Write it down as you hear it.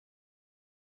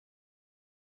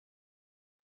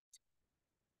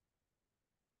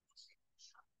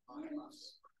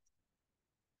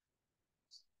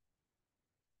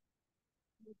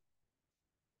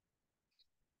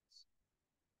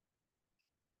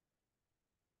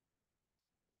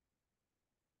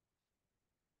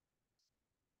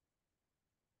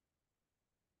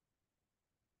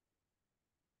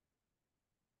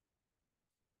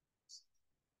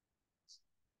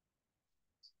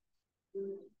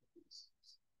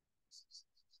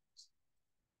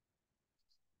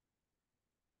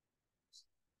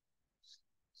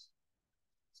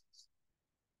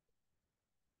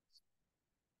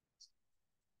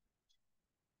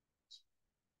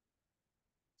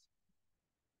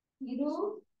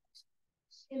Hiru,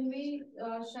 can we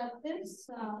shut this?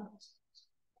 Huh?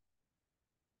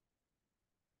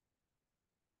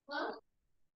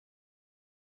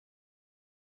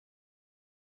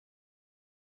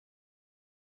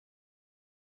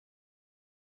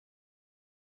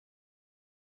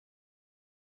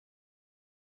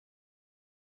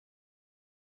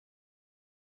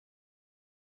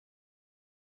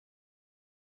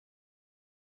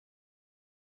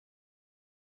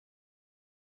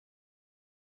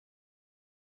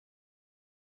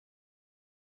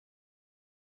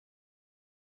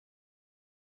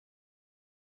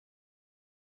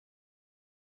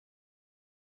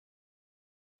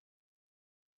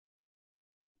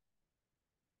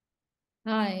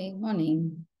 Hi,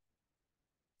 morning.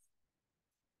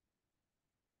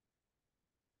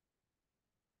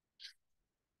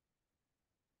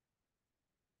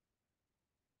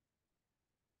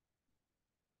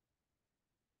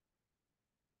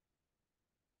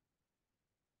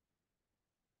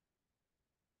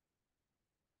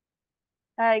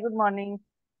 Hi, good morning.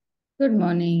 Good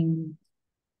morning.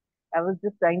 I was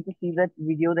just trying to see that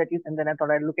video that you sent, and I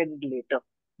thought I'd look at it later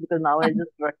because now I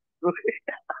just rushed through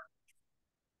it.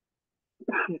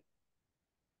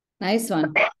 Nice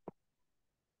one.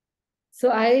 So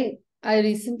I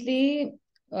recently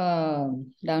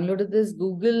downloaded this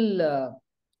Google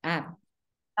app,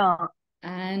 Uh,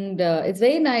 and it's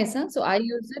very nice, huh? So I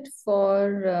use it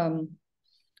for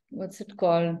what's it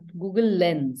called? Google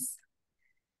Lens.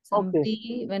 okay.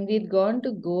 Somebody, when we'd gone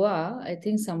to Goa, I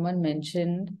think someone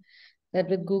mentioned that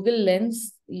with Google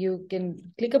Lens, you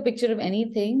can click a picture of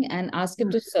anything and ask it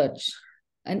Hmm. to search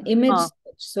an image Uh,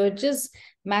 search. So it just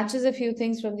matches a few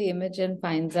things from the image and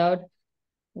finds out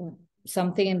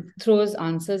something and throws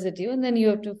answers at you, and then you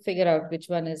have to figure out which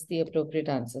one is the appropriate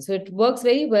answer. So it works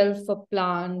very well for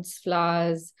plants,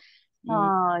 flowers,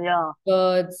 yeah.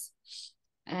 birds.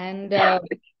 And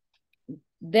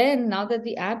then now that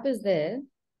the app is there,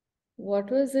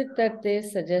 what was it that they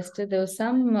suggested? There were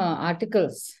some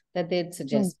articles that they'd Hmm.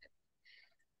 suggested.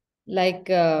 Like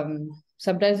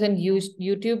sometimes when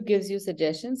YouTube gives you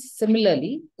suggestions,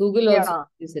 similarly, Google also Yeah.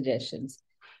 gives you suggestions.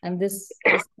 And this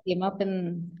came up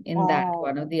in that Oh,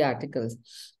 one of the articles.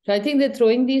 So I think they're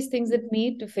throwing these things at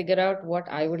me to figure out what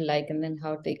I would like and then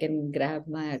how they can grab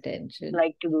my attention.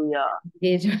 like to do, yeah.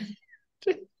 Engagement.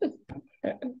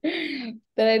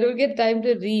 That I don't get time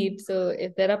to read. So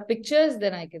if there are pictures,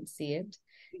 then I can see it.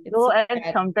 It's So, so and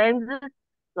bad. sometimes it's,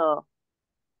 sorry,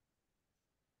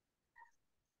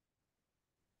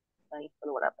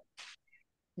 what happened?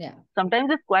 Yeah. Sometimes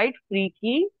it's quite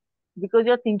freaky because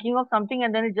you're thinking of something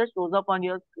and then it just shows up on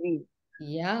your screen.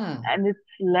 Yeah. And it's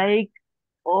like,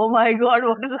 oh my God,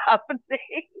 what is happening?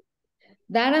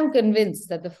 That I'm convinced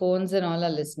that the phones and all are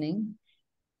listening.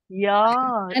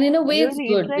 Yeah, And in a way, it's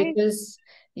really. It's good like, because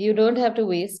you don't have to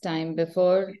waste time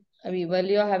before. I mean, while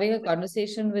you're having a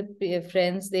conversation with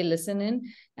friends, they listen in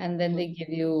and then they give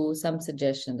you some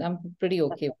suggestions. I'm pretty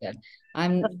okay with that.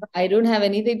 I don't have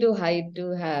anything to hide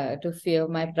to fear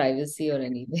my privacy or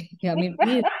anything. I mean,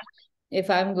 please, if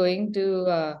I'm going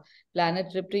to plan a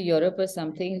trip to Europe or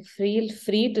something, feel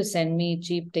free to send me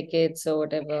cheap tickets or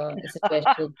whatever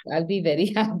suggestions. I'll be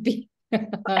very happy.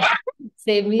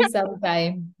 Save me some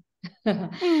time. I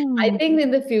hmm. think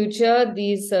in the future,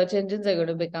 these search engines are going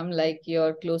to become like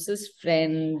your closest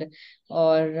friend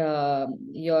or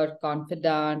your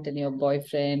confidant and your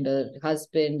boyfriend or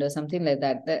husband or something like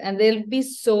that. And they'll be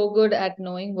so good at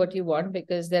knowing what you want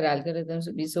because their algorithms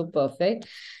will be so perfect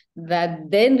that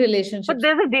then But relationships,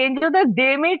 there's a danger that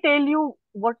they may tell you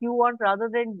what you want rather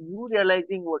than you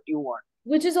realizing what you want.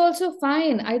 which is also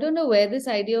fine. I don't know where this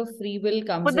idea of free will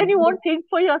comes But then in. you won't think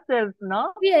for yourself,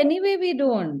 no? Anyway, we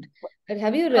don't. But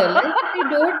have you realized that we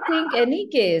don't think any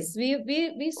case?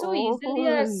 We so easily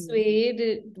are Oh,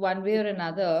 swayed one way or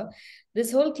another.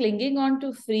 This whole clinging on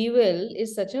to free will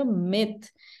is such a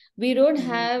myth. We don't hmm.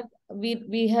 have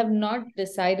we have not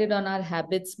decided on our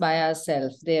habits by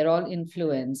ourselves. They're all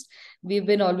influenced. We've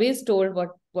been always told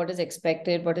what is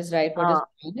expected, what is right, what is Ah,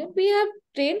 wrong. And we have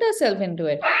trained ourselves into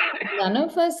it. None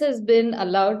of us has been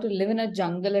allowed to live in a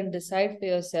jungle and decide for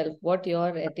yourself what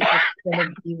your etiquette is going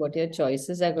to be, what your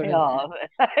choices are going to be.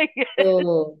 Yeah, I guess.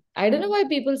 So I don't know why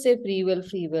people say free will,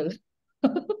 free will.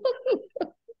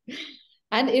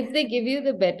 And if they give you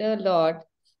the better lot,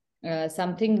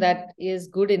 something that is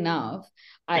good enough,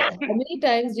 how many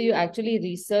times do you actually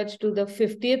research to the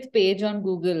 50th page on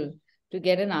Google to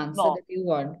get an answer No. that you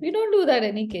want? We don't do that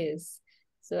any case.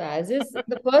 So as is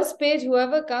the first page,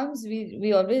 whoever comes,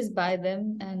 we always buy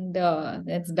them, and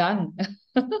it's done.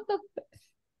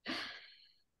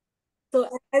 So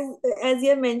as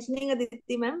you're mentioning,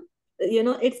 Aditi ma'am,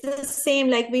 it's the same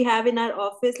like we have in our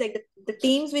office, like the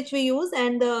Teams which we use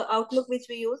and the Outlook which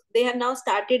we use. They have now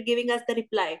started giving us the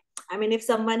reply. I mean, if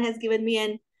someone has given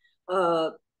me uh,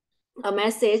 a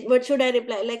message, what should I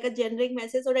reply? Like a generic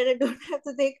message, so that I don't have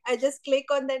to think. I just click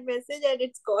on that message and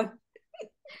it's gone.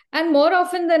 And more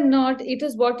often than not, it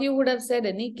is what you would have said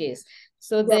any case.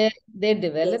 So Yep. they're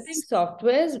developing Yes.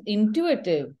 softwares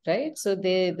intuitive, right? So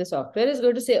the software is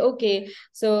going to say, okay,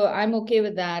 so I'm okay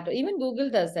with that. Or even Google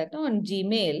does that, no? On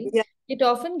Gmail. Yeah. It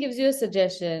often gives you a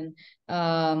suggestion.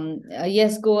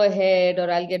 Yes, go ahead, or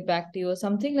I'll get back to you, or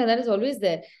something like that is always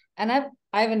there. And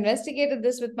I've investigated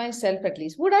this with myself at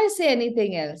least. Would I say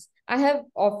anything else? I have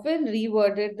often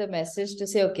reworded the message to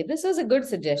say, okay, this was a good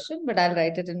suggestion, but I'll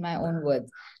write it in my own words.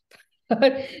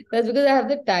 That's because I have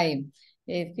the time.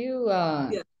 If you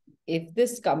Yeah. if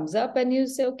this comes up and you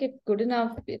say, okay, good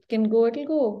enough, it can go, it'll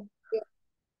go. Yeah.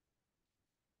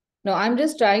 No, I'm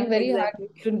just trying very hard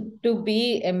Exactly. to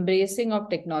be embracing of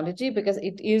technology because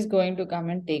it is going to come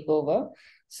and take over.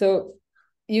 So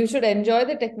you should enjoy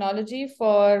the technology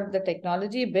for the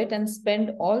technology bit and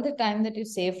spend all the time that you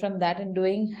save from that in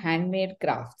doing handmade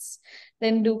crafts.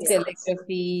 Then do Yes.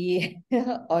 calligraphy,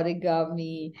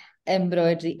 origami,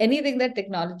 embroidery, anything that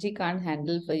technology can't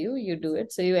handle for you, you do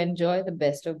it. So you enjoy the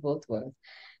best of both worlds,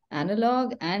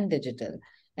 analog and digital.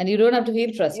 And you don't have to feel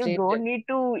You frustrated. don't need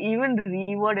to even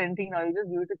reword anything now. You just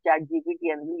give it to Chat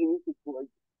GPT and it'll give you 6 words.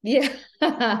 Yeah.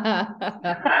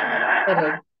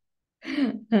 Correct.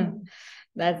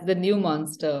 That's the new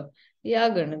monster. We are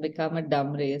going to become a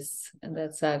dumb race. And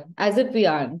that's our, as if we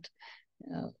aren't.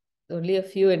 Uh, Only a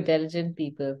few intelligent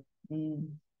people.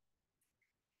 Mm.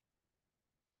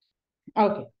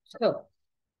 Okay. So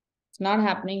it's not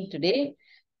happening today.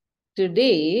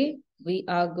 Today, we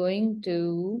are going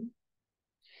to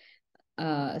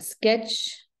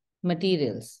sketch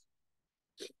materials.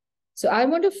 So I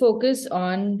want to focus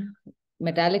on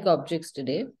metallic objects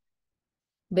today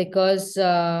because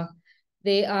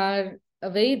they are a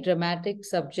very dramatic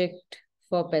subject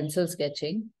for pencil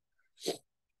sketching.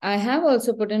 I have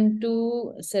also put in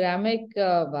two ceramic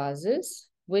vases,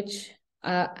 which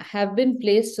have been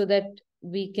placed so that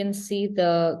we can see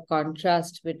the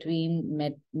contrast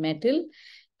between metal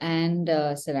and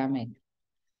ceramic.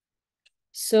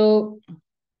 So,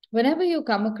 whenever you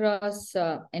come across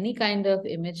any kind of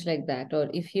image like that, or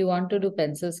if you want to do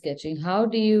pencil sketching, how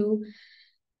do you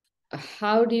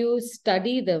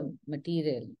study the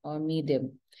material or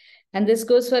medium? And this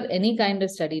goes for any kind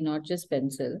of study, not just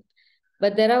pencil.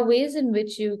 But there are ways in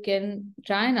which you can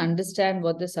try and understand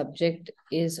what the subject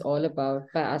is all about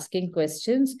by asking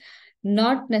questions,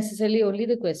 not necessarily only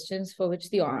the questions for which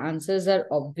the answers are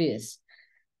obvious.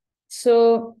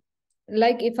 So,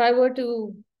 like if I were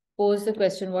to pose the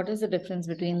question, what is the difference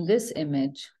between this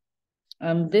image,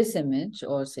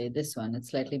 or say this one, it's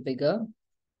slightly bigger.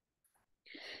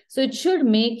 So it should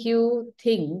make you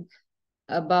think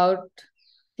about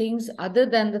things other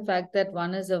than the fact that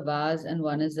one is a vase and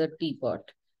one is a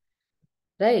teapot,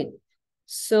 right?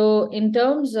 So in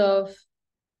terms of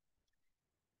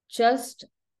just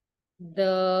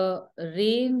the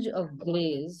range of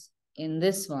grays in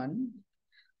this one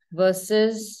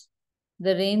versus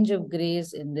the range of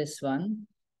grays in this one,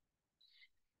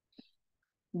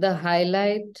 the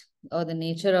highlight or the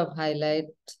nature of highlight,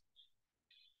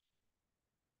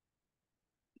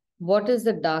 what is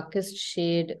the darkest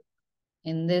shade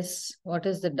in this, what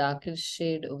is the darkest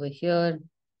shade over here,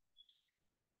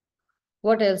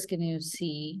 what else can you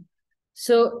see?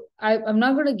 So I'm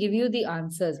not going to give you the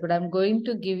answers, but I'm going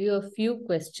to give you a few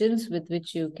questions with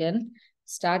which you can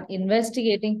start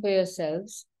investigating for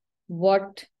yourselves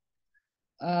what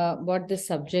this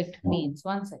subject means.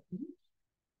 One second.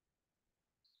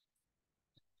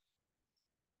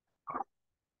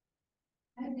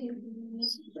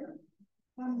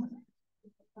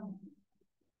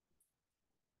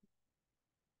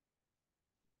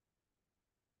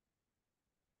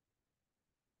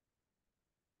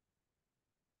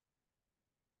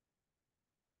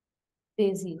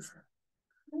 Daisies.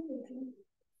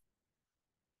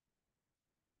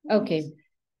 Okay.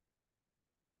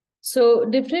 So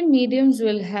different mediums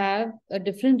will have a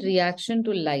different reaction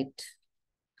to light.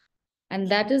 And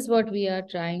that is what we are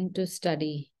trying to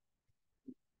study.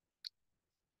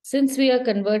 Since we are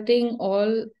converting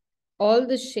all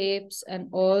the shapes and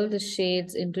all the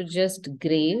shades into just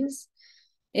grays,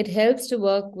 it helps to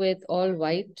work with all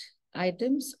white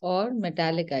items or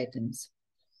metallic items.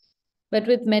 But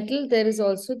with metal, there is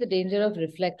also the danger of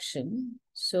reflection.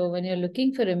 So when you're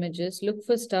looking for images, look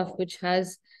for stuff which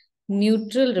has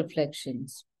neutral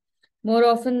reflections. More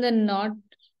often than not,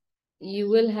 you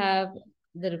will have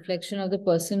the reflection of the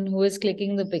person who is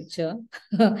clicking the picture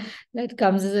that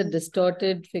comes as a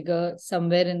distorted figure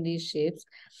somewhere in these shapes.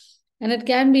 And it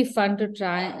can be fun to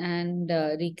try and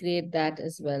recreate that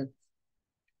as well.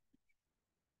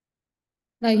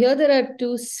 Now, here there are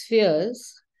two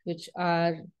spheres which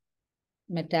are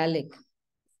metallic.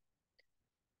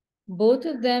 Both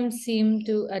of them seem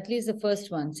to, at least the first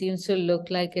one, seems to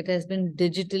look like it has been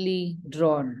digitally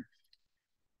drawn.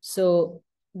 So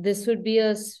this would be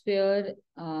a sphere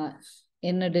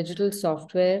in a digital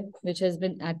software which has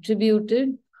been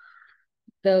attributed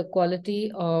the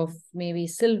quality of maybe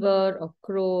silver or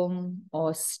chrome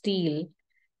or steel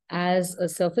as a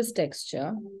surface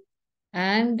texture,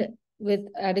 and with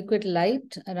adequate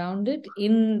light around it,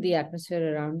 in the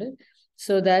atmosphere around it,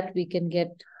 so that we can get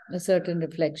a certain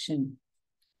reflection.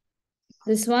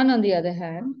 This one, on the other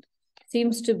hand,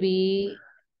 seems to be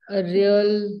a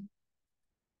real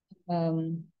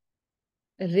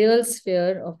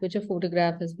sphere of which a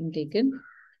photograph has been taken,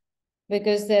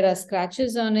 because there are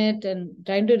scratches on it, and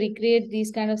trying to recreate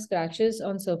these kind of scratches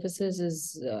on surfaces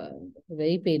is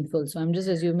very painful. So I'm just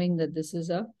assuming that this is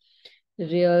a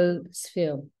real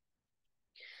sphere.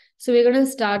 So we're going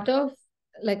to start off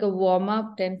like a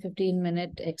warm-up 10-15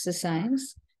 minute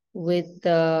exercise with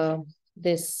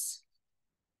this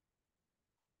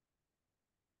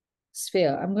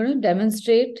sphere. I'm going to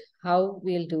demonstrate how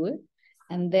we'll do it,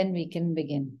 and then we can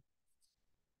begin.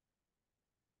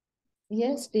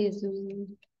 Yes, Daisy.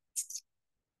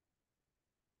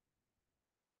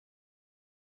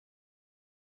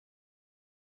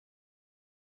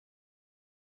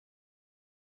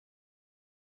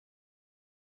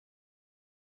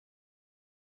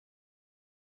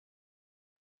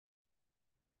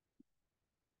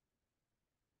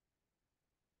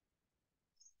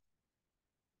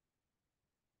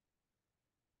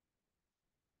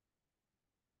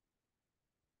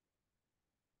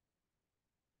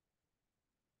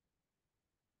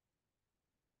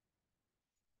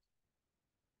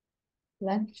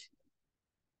 Lunch.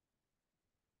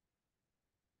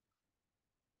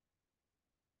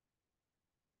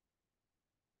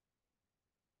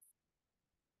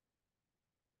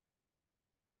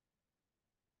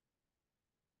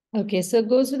 Okay, so it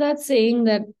goes without saying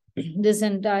that this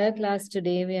entire class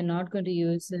today, we are not going to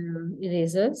use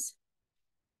erasers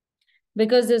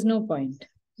because there's no point.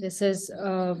 This is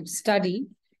a study.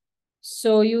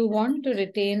 So you want to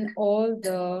retain all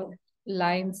the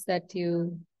lines that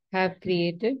you have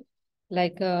created,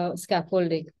 like a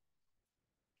scaffolding.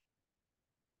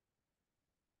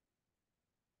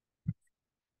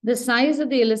 The size of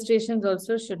the illustrations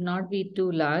also should not be too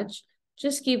large.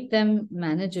 Just keep them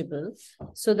manageable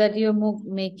so that you're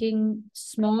making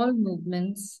small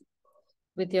movements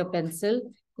with your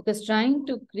pencil, because trying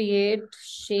to create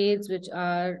shades which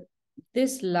are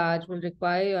this large will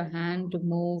require your hand to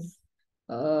move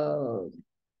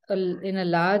in a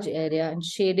large area, and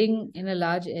shading in a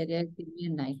large area can be a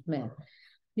nightmare.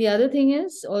 The other thing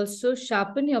is also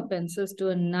sharpen your pencils to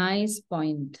a nice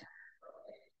point.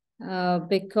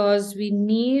 Because we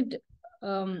need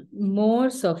more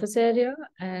surface area,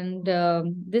 and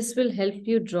this will help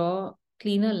you draw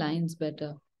cleaner lines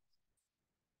better.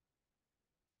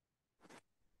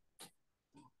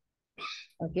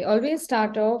 Okay, always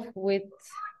start off with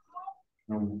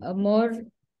a more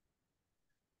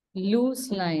loose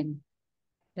line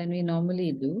than we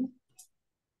normally do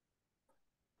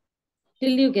till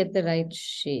you get the right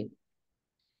shape.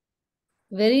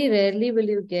 Very rarely will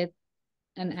you get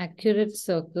an accurate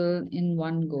circle in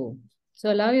one go.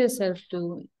 So allow yourself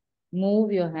to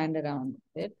move your hand around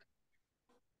it.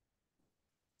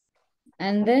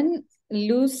 And then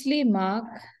loosely mark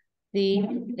the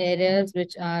areas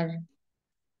which are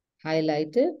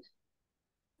highlighted.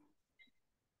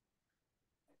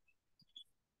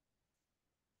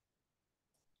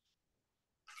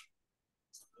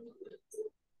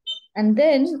 And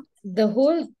then the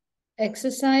whole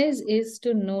exercise is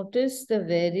to notice the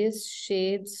various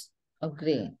shades of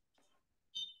gray.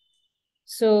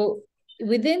 So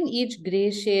within each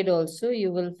gray shade also,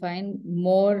 you will find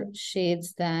more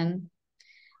shades than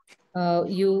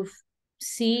you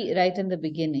see right in the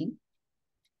beginning.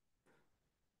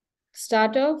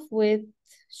 Start off with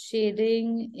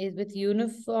shading is with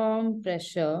uniform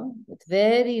pressure, with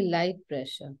very light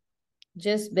pressure,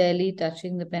 just barely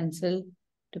touching the pencil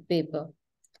to paper.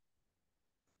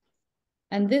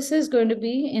 And this is going to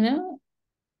be,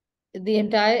 the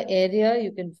entire area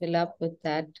you can fill up with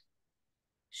that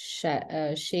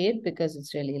shade because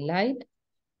it's really light.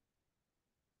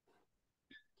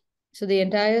 So the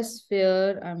entire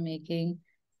sphere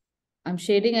I'm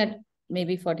shading at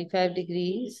maybe 45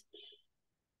 degrees.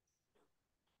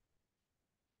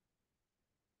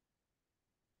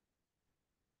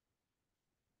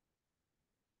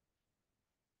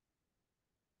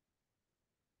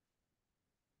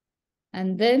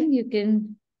 And then you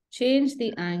can change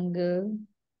the angle.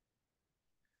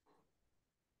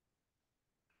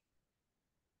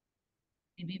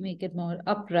 Maybe make it more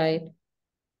upright.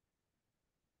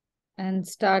 And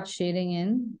start shading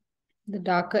in the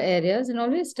darker areas. And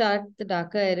always start the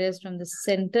darker areas from the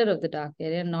center of the dark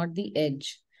area, not the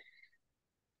edge.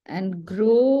 And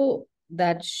grow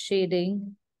that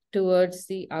shading towards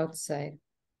the outside.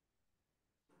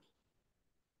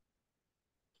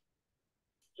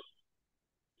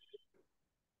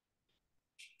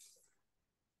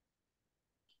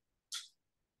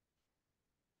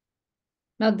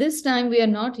 Now, this time we are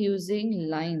not using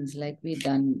lines like we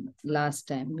done last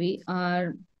time.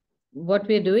 What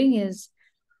we're doing is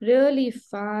really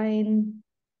fine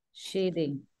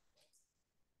shading.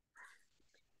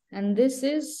 And this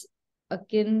is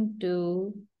akin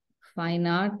to fine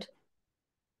art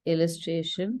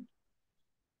illustration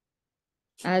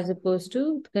as opposed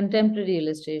to contemporary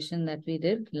illustration that we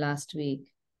did last week.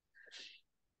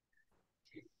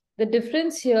 The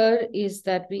difference here is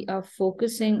that we are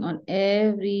focusing on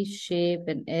every shape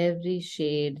and every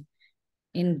shade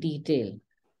in detail.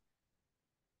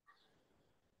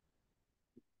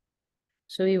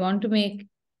 So we want to make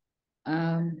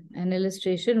an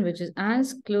illustration which is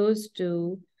as close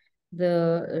to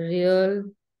the real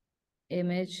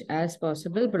image as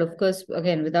possible. But of course,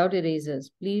 again, without erasers,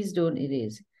 please don't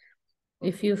erase.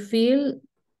 If you feel,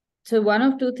 so one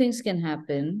of two things can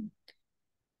happen.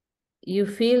 You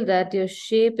feel that your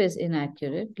shape is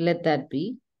inaccurate, let that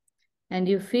be. And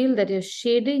you feel that your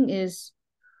shading is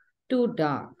too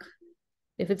dark.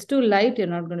 If it's too light, you're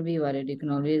not going to be worried. You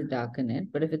can always darken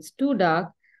it. But if it's too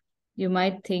dark, you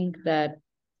might think that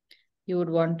you would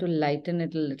want to lighten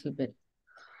it a little bit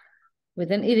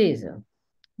with an eraser.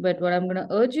 But what I'm going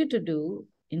to urge you to do,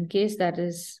 in case that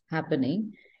is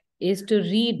happening, is to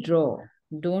redraw.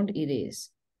 Don't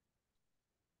erase.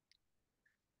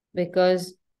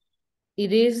 Because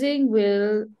erasing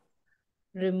will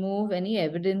remove any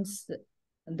evidence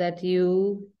that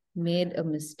you made a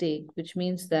mistake, which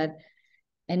means that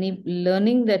any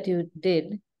learning that you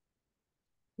did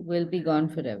will be gone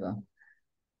forever.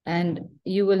 And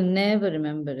you will never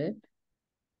remember it.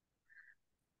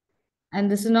 And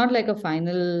this is not like a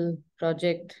final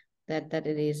project that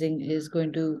erasing is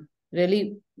going to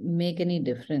really make any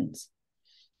difference.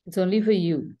 It's only for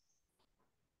you.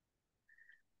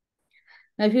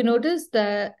 Now, if you notice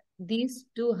that these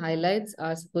two highlights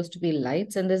are supposed to be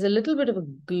lights and there's a little bit of a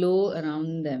glow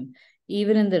around them,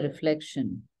 even in the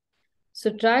reflection.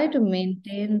 So try to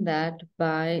maintain that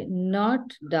by not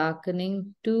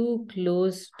darkening too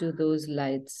close to those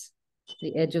lights,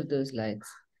 the edge of those lights.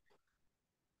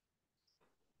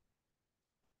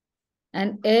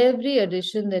 And every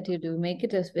addition that you do, make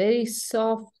it a very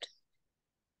soft,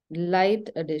 light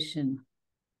addition.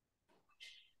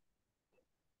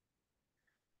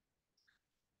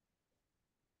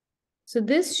 So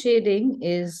this shading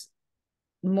is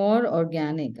more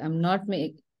organic. I'm not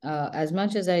as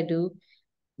much as I do.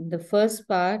 The first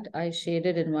part I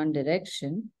shaded in one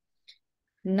direction.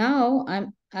 Now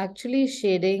I'm actually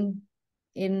shading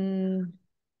in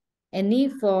any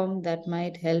form that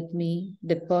might help me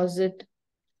deposit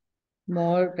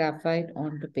more graphite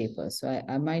onto paper. So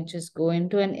I might just go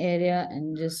into an area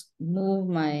and just move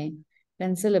my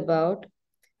pencil about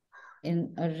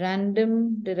in a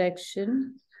random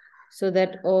direction so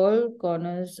that all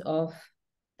corners of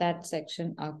that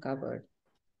section are covered.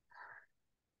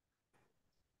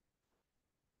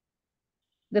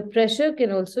 The pressure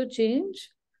can also change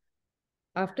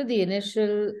after the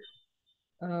initial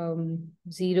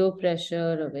zero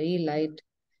pressure or very light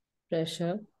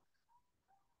pressure.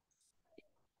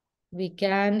 We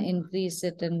can increase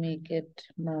it and make it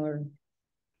more,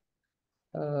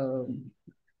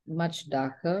 much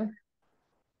darker.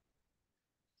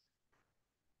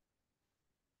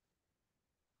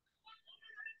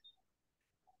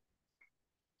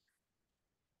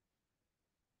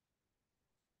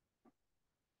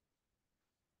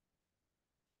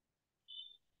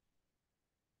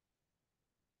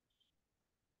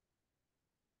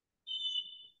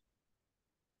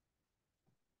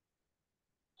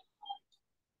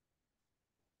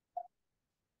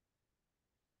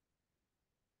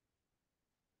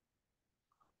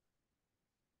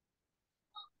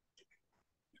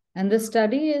 And the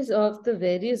study is of the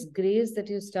various grays that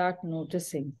you start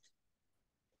noticing.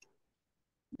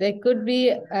 There could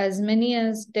be as many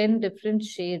as 10 different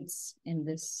shades in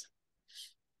this.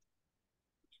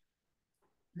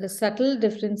 The subtle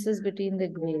differences between the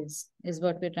grays is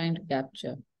what we're trying to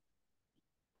capture.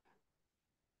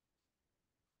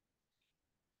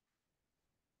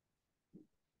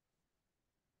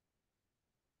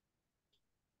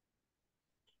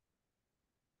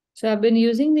 So I've been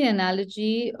using the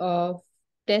analogy of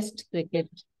test cricket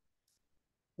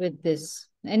with this.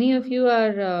 Any of you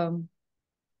are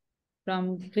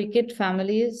from cricket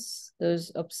families,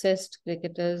 those obsessed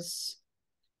cricketers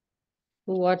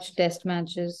who watch test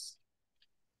matches?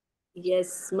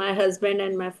 Yes, my husband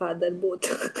and my father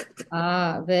both.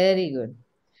 Ah, very good.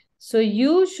 So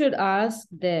you should ask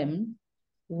them,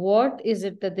 what is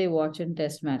it that they watch in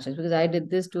test matches? Because I did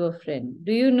this to a friend.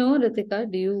 Do you know,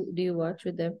 Ritika? Do you watch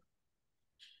with them?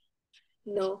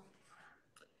 No,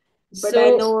 but I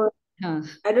So, know, huh,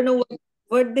 I don't know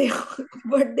what they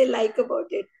what they like about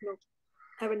it. No,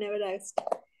 I have never asked.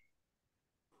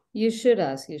 you should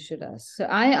ask. You should ask. So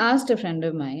I asked a friend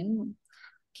of mine,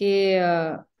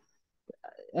 okay,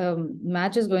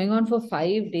 match is going on for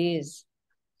 5 days,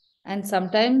 and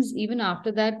sometimes even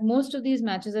after that, most of these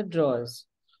matches are draws.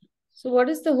 So what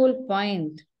is the whole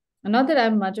point? Not that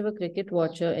I'm much of a cricket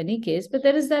watcher, any case, but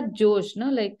there is that Josh, no?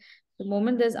 Like the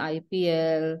moment there's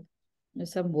IPL,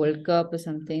 there's some World Cup or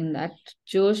something, that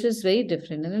Josh is very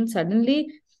different, and then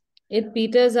suddenly it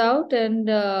peters out. And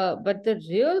but the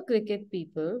real cricket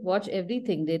people watch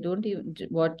everything. They don't even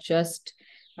watch just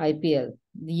IPL.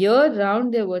 Year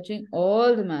round, they're watching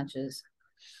all the matches.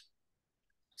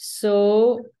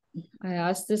 So I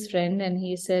asked this friend, and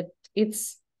he said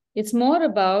it's more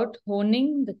about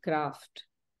honing the craft.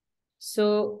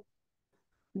 So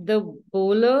the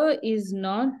bowler is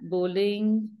not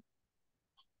bowling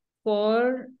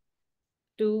for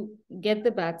to get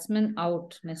the batsman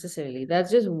out necessarily.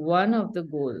 That's just one of the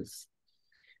goals.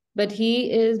 But he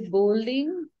is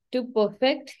bowling to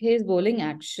perfect his bowling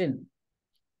action.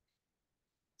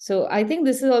 So I think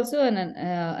this is also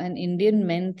an Indian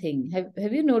men thing.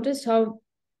 Have you noticed how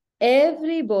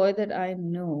every boy that I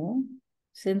know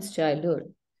since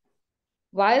childhood,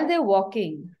 while they're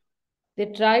walking, they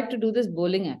try to do this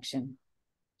bowling action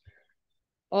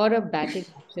or a batting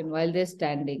action while they're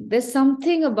standing. There's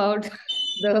something about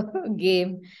the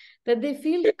game that they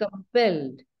feel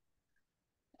compelled.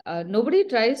 Nobody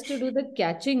tries to do the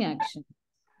catching action,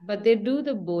 but they do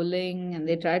the bowling and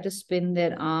they try to spin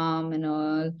their arm and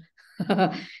all.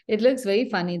 It looks very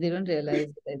funny. They don't realize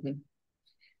it, I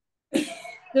think.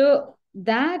 So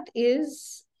that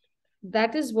is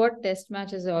what test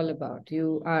match is all about.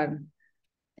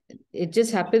 It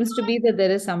just happens to be that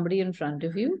there is somebody in front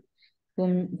of you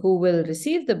who will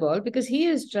receive the ball, because he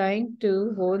is trying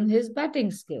to hone his batting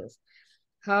skills,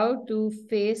 how to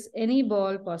face any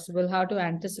ball possible, how to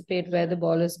anticipate where the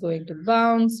ball is going to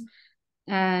bounce,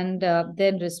 and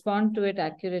then respond to it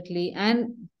accurately.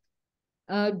 And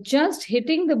just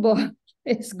hitting the ball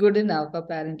is good enough,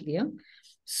 apparently. Huh?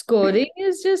 Scoring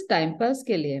is just time pass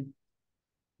ke liye.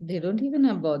 They don't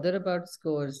even bother about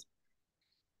scores.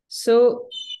 So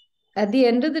at the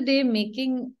end of the day,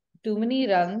 making too many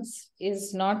runs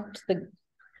is not the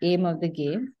aim of the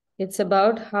game. It's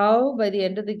about how, by the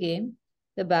end of the game,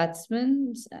 the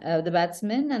batsmen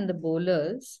and the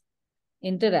bowlers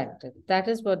interacted. That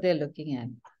is what they're looking at.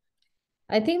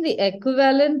 I think the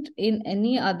equivalent in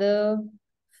any other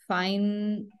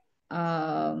fine,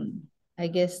 I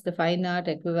guess the fine art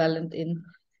equivalent in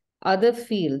other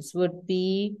fields would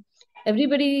be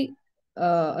everybody,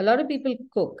 a lot of people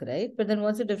cook, right? But then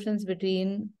what's the difference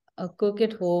between a cook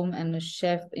at home and a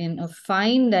chef in a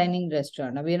fine dining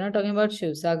restaurant? Now, we're not talking about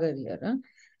Shivsagar here. Huh?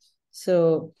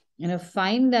 So, in a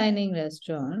fine dining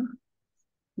restaurant,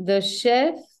 the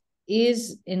chef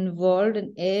is involved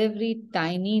in every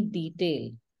tiny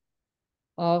detail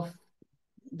of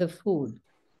the food.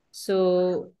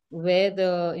 So where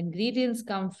the ingredients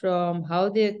come from, how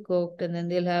they're cooked, and then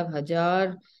they'll have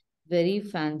hajar very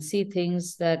fancy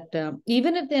things that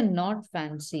even if they're not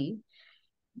fancy,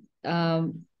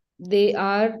 they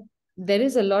are. There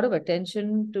is a lot of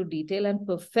attention to detail and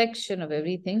perfection of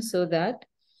everything, so that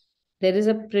there is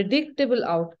a predictable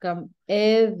outcome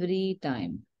every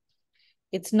time.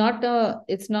 It's not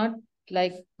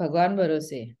like Bhagwan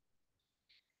Bharose.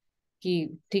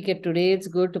 Ki, today it's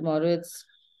good, tomorrow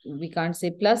we can't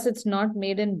say. Plus, it's not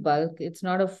made in bulk, it's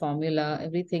not a formula,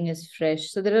 everything is fresh.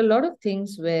 So there are a lot of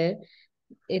things where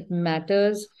it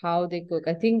matters how they cook.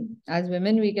 I think as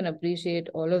women, we can appreciate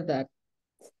all of that.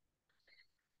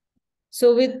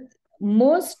 So with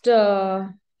most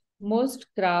most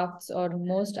crafts or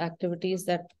most activities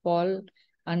that fall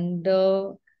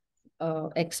under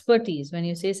expertise, when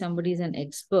you say somebody is an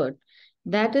expert,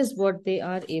 that is what they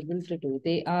are able to do.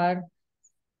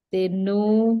 They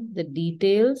know the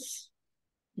details.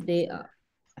 They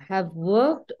have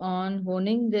worked on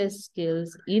honing their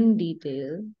skills in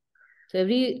detail. So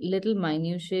every little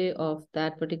minutiae of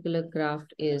that particular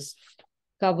craft is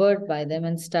covered by them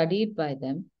and studied by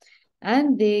them,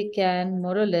 and they can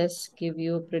more or less give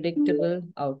you a predictable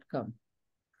outcome.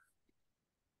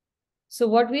 So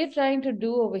what we are trying to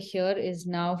do over here is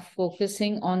now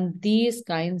focusing on these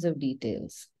kinds of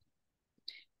details.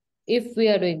 If we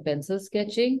are doing pencil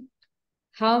sketching,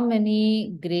 how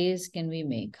many grays can we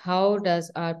make? How does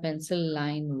our pencil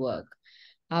line work?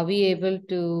 Are we able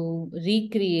to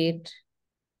recreate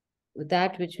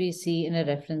that which we see in a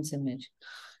reference image?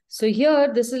 So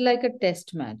here, this is like a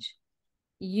test match.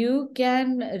 You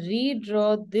can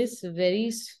redraw this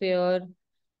very sphere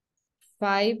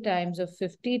 5 times or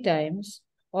 50 times,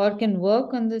 or can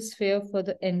work on the sphere for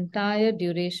the entire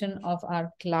duration of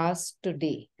our class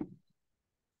today.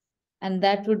 And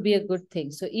that would be a good thing.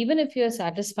 So even if you're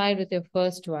satisfied with your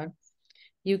first one,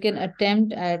 you can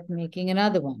attempt at making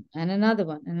another one and another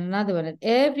one and another one. And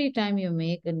every time you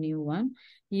make a new one,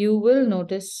 you will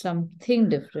notice something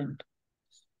different.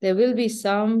 There will be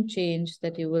some change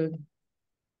that you will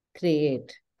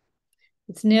create.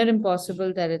 It's near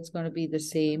impossible that it's going to be the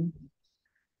same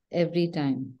every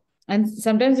time. And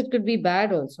sometimes it could be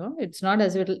bad also. It's not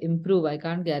as if it'll improve. I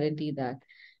can't guarantee that.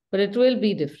 But it will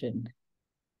be different.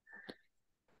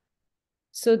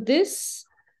 So this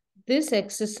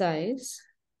exercise,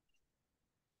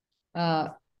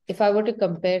 if I were to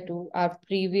compare to our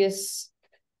previous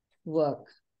work,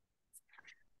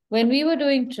 when we were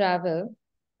doing travel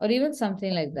or even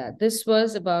something like that, this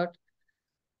was about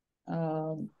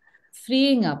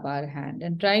freeing up our hand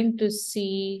and trying to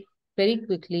see very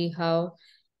quickly how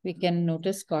we can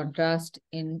notice contrast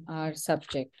in our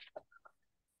subject.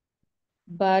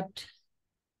 But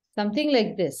something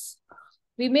like this,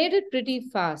 we made it pretty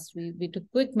fast. We took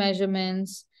quick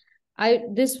measurements.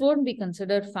 This won't be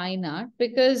considered fine art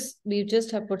because we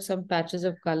just have put some patches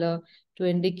of color to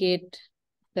indicate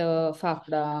the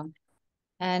fafda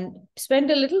and spent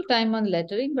a little time on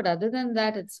lettering, but other than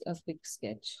that, it's a quick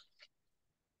sketch.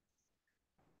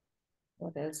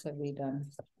 What else have we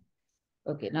done?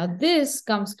 Okay, now this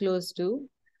comes close to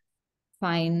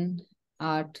fine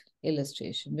art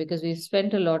illustration because we've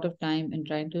spent a lot of time in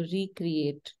trying to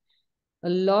recreate a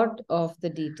lot of the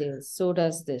details. So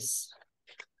does this.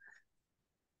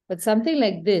 But something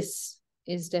like this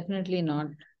is definitely not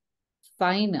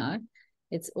fine art.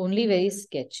 It's only very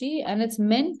sketchy and it's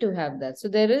meant to have that. So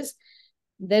there is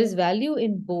value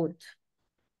in both.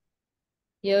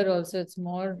 Here also it's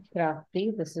more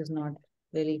crafty. This is not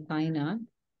really fine art.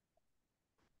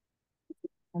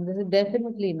 And this is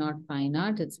definitely not fine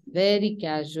art. It's very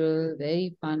casual,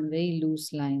 very fun, very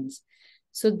loose lines.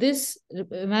 So this,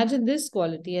 imagine this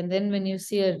quality. And then when you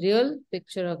see a real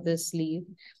picture of this sleeve,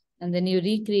 and then you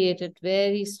recreate it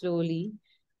very slowly,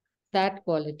 that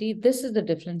quality, this is the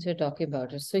difference we're talking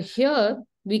about. So here,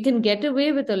 we can get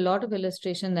away with a lot of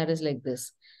illustration that is like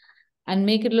this and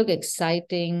make it look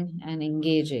exciting and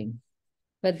engaging.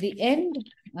 But the end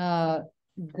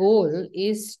goal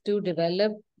is to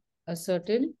develop a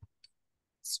certain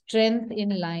strength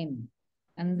in line.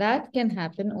 And that can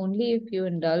happen only if you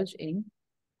indulge in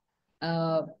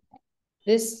the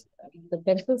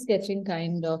pencil sketching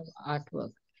kind of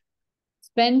artwork.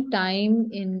 Spend time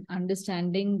in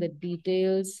understanding the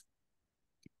details,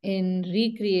 in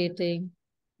recreating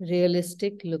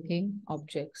realistic looking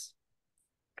objects.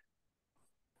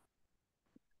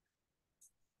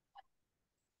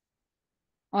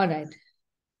 All right.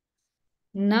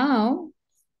 Now,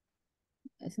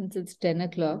 since it's 10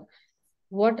 o'clock,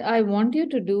 what I want you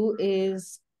to do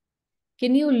is,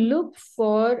 can you look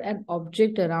for an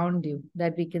object around you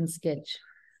that we can sketch?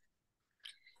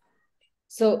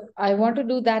 So I want to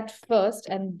do that first,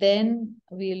 and then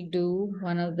we'll do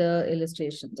one of the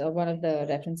illustrations or one of the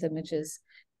reference images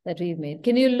that we've made.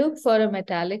 Can you look for a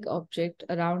metallic object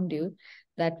around you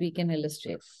that we can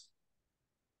illustrate?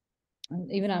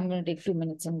 And even I'm going to take 2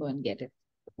 minutes and go and get it.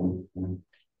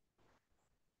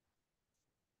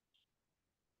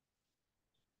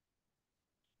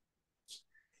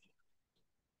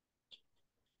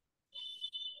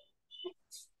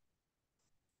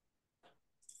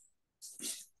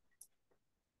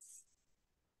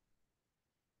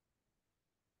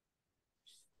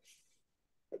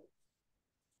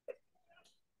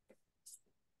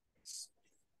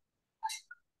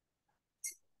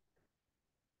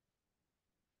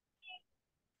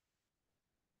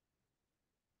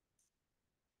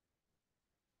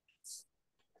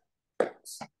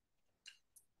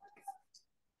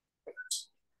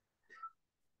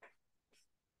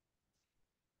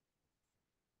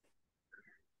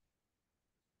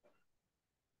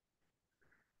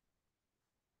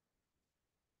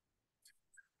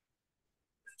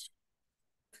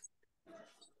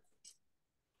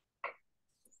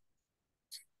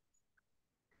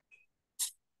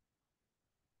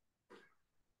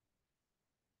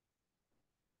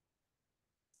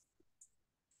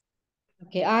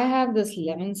 Okay, I have this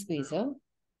lemon squeezer.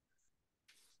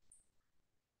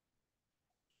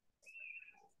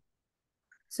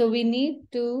 So we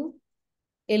need to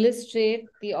illustrate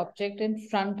the object in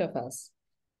front of us.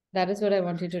 That is what I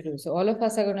want you to do. So all of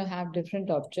us are going to have different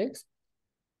objects.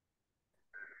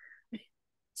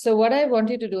 So what I want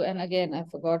you to do, and again, I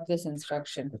forgot this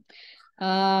instruction.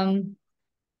 When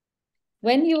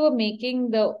you were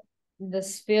making the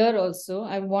sphere also,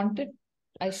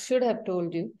 I should have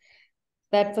told you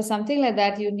that for something like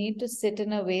that, you need to sit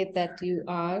in a way that you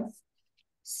are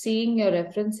seeing your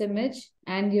reference image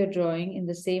and your drawing in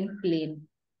the same plane.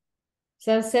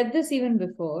 So I've said this even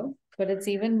before, but it's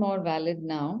even more valid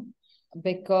now,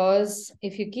 because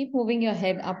if you keep moving your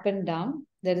head up and down,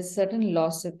 there is certain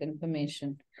loss of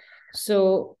information.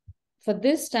 So for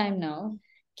this time now,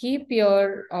 keep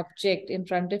your object in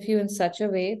front of you in such a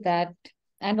way that,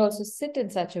 and also sit in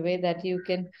such a way that you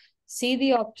can see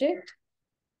the object.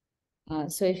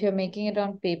 So if you're making it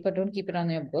on paper, don't keep it on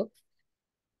your book,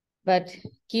 but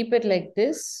keep it like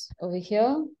this over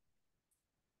here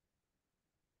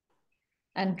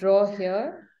and draw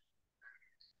here.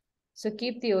 So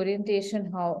keep the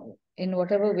orientation how, in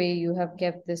whatever way you have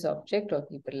kept this object, or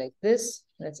keep it like this.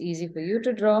 That's easy for you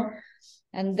to draw,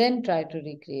 and then try to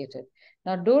recreate it.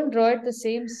 Now don't draw it the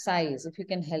same size if you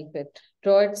can help it.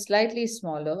 Draw it slightly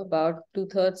smaller, about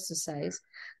 2/3 the size,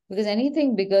 because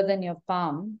anything bigger than your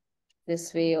palm,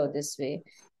 this way or this way,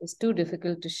 is too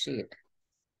difficult to shade.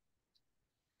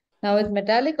 Now with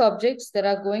metallic objects, there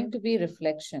are going to be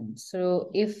reflections.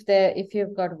 So if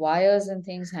you've got wires and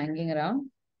things hanging around,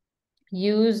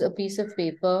 use a piece of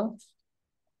paper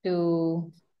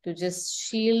to just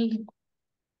shield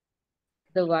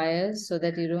the wires so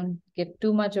that you don't get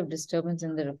too much of disturbance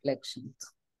in the reflections.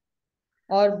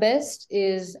 Or best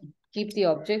is keep the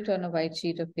object on a white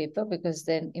sheet of paper, because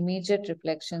then immediate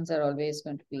reflections are always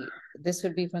going to be, this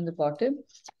would be from the bottom.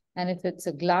 And if it's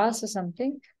a glass or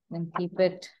something, then keep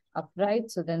it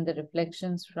upright, so then the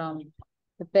reflections from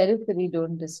the periphery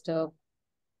don't disturb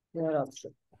your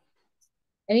object.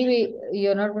 Anyway,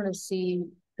 you're not going to see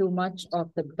too much of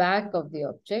the back of the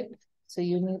object, so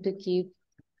you need to keep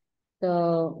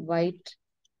the white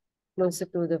closer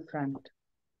to the front.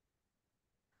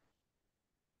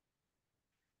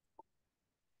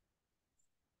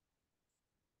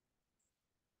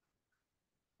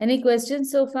 Any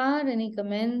questions so far? Any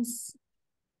comments?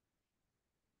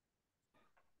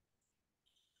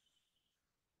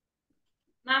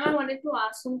 Ma'am, I wanted to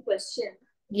ask some question.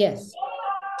 Yes.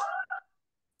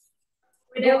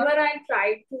 Whenever I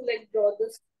try to draw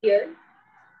the sphere,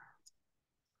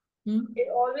 Hmm? it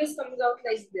always comes out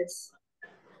like this.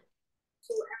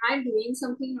 So am I doing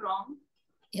something wrong?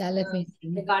 Yeah, let me see.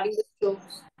 Regarding the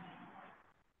strokes.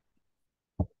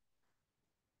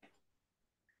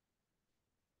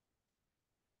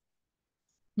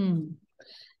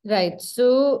 Right.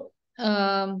 So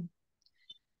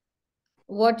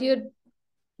what you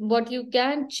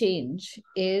can change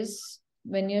is,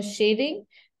 when you're shading,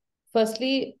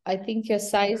 firstly, I think your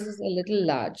size is a little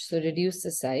large, so reduce the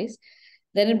size.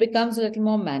 Then it becomes a little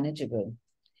more manageable.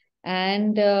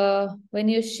 And when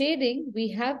you're shading, we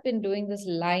have been doing this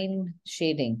line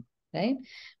shading, right?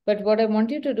 But what I want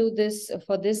you to do this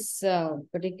for this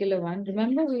particular one,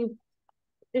 remember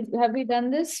have we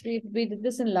done this? We did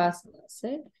this in last class,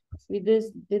 right? We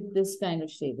did this kind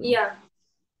of shading. Yeah.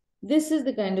 This is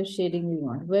the kind of shading we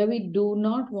want, where we do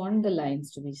not want the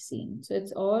lines to be seen. So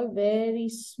it's all very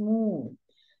smooth.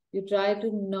 You try to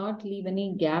not leave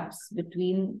any gaps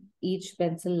between each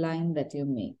pencil line that you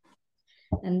make.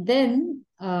 And then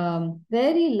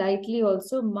very lightly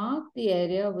also mark the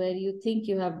area where you think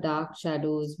you have dark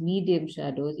shadows, medium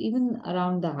shadows, even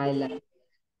around the highlight.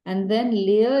 And then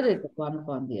layer it one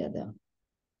upon the other.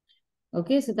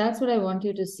 Okay, so that's what I want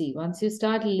you to see. Once you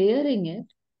start layering it,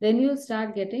 then you'll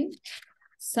start getting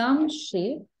some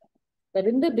shape. But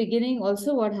in the beginning,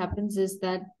 also what happens is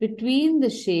that between the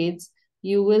shades,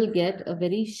 you will get a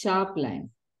very sharp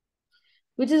line,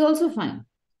 which is also fine.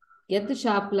 Get the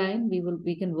sharp line,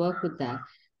 we can work with that.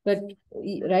 But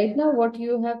right now, what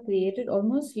you have created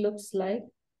almost looks like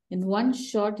in one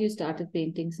shot, you started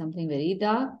painting something very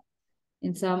dark.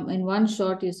 In one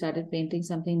shot, you started painting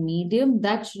something medium.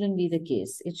 That shouldn't be the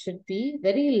case. It should be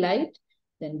very light,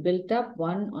 then built up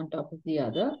one on top of the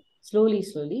other, slowly,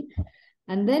 slowly.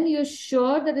 And then you're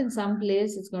sure that in some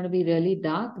place it's going to be really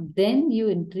dark. Then you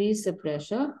increase the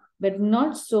pressure, but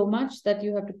not so much that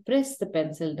you have to press the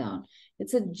pencil down.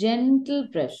 It's a gentle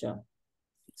pressure.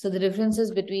 So the difference is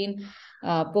between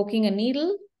poking a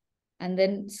needle and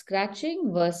then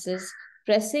scratching versus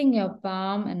pressing your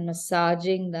palm and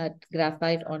massaging that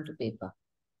graphite onto paper.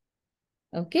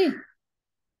 Okay.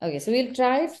 Okay, so we'll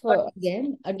try it for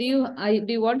again. Do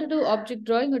you want to do object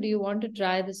drawing, or do you want to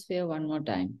try the sphere one more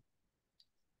time?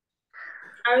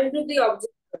 I will do the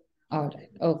object. All right.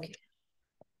 Okay.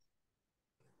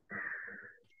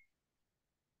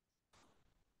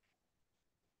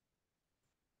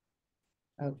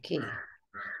 Okay.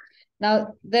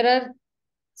 Now there are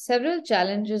several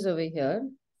challenges over here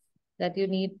that you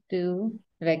need to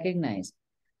recognize.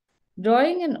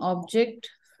 Drawing an object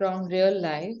from real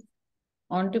life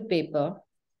onto paper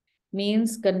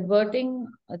means converting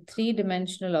a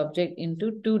three-dimensional object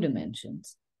into two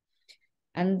dimensions.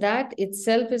 And that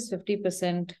itself is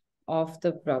 50% of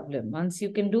the problem. Once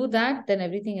you can do that, then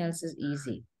everything else is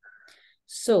easy.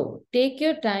 So take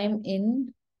your time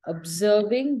in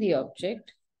observing the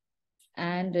object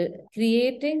and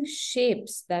creating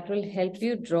shapes that will help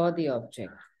you draw the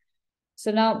object.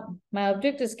 So now my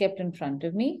object is kept in front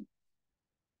of me.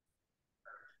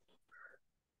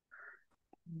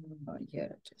 Here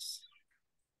it is.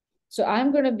 So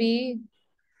I'm going to be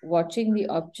watching the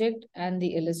object and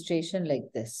the illustration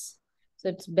like this. So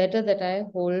it's better that I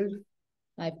hold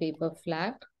my paper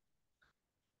flat.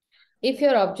 If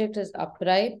your object is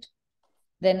upright,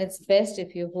 then it's best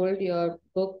if you hold your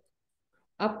book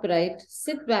upright,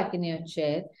 sit back in your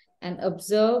chair and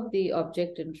observe the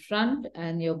object in front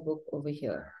and your book over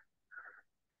here.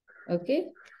 Okay?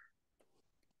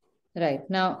 Right.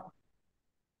 Now,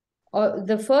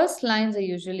 the first lines are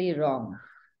usually wrong.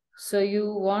 So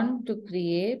you want to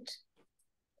create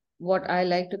what I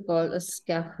like to call a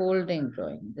scaffolding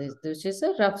drawing, which is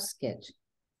a rough sketch.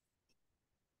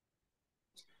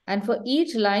 And for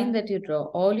each line that you draw,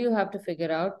 all you have to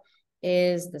figure out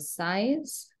is the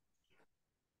size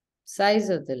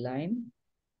of the line,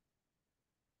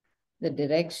 the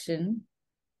direction,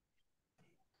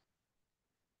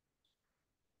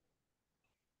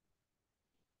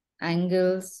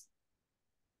 angles,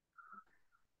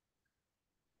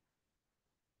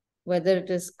 whether it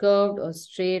is curved or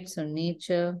straight or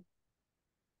nature.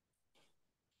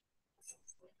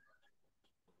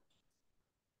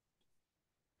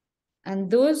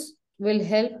 And those will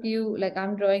help you, like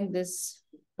I'm drawing this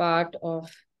part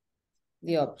of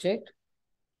the object.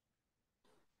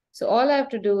 So all I have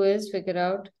to do is figure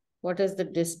out what is the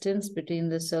distance between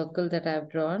the circle that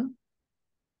I've drawn,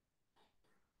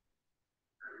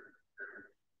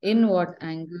 in what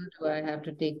angle do I have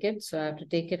to take it. So I have to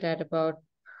take it at about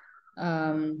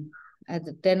at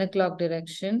the 10 o'clock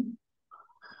direction,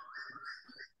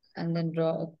 and then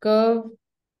draw a curve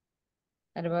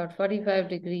at about 45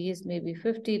 degrees, maybe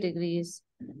 50 degrees,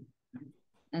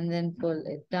 and then pull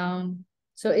it down.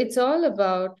 So it's all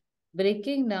about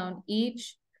breaking down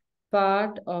each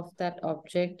part of that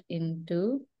object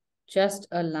into just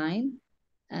a line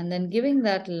and then giving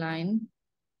that line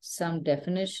some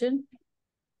definition,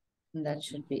 and that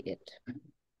should be it.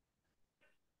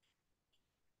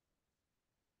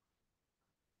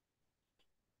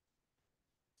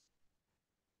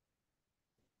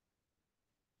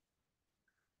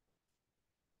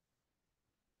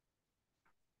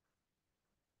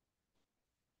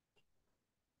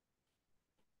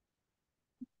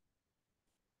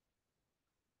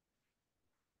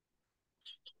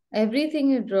 Everything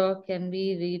you draw can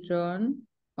be redrawn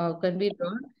or can be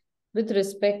drawn with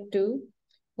respect to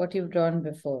what you've drawn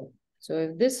before. So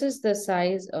if this is the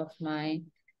size of my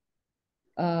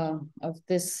of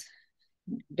this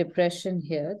depression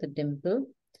here, the dimple,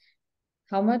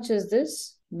 how much is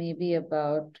this? Maybe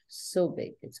about so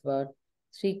big. It's about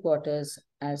 3/4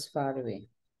 as far away.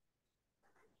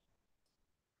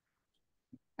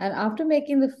 And after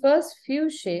making the first few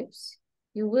shapes,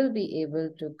 you will be able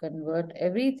to convert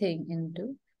everything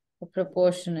into a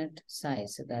proportionate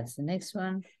size. So that's the next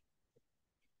one.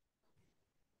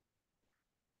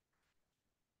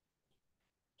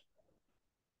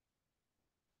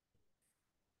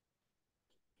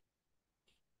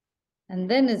 And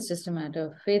then it's just a matter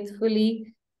of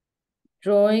faithfully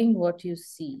drawing what you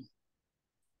see.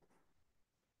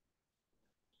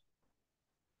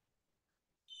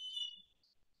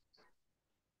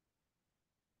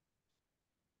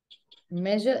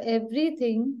 Measure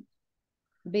everything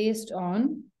based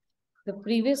on the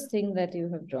previous thing that you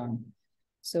have drawn.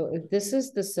 So if this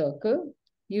is the circle,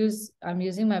 I'm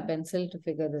using my pencil to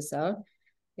figure this out.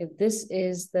 If this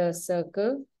is the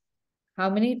circle, how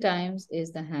many times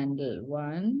is the handle?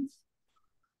 1,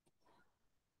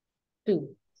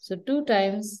 2. So 2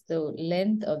 times the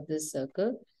length of this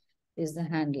circle is the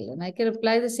handle. And I can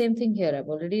apply the same thing here. I've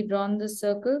already drawn this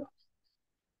circle.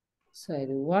 So I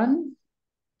do 1,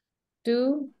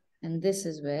 2, and this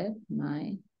is where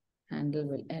my handle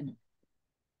will end.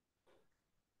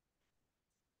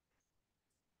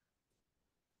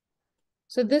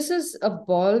 So this is a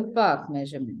ballpark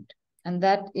measurement, and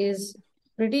that is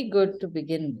pretty good to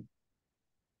begin with.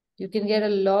 You can get a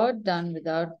lot done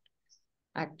without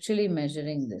actually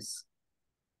measuring this.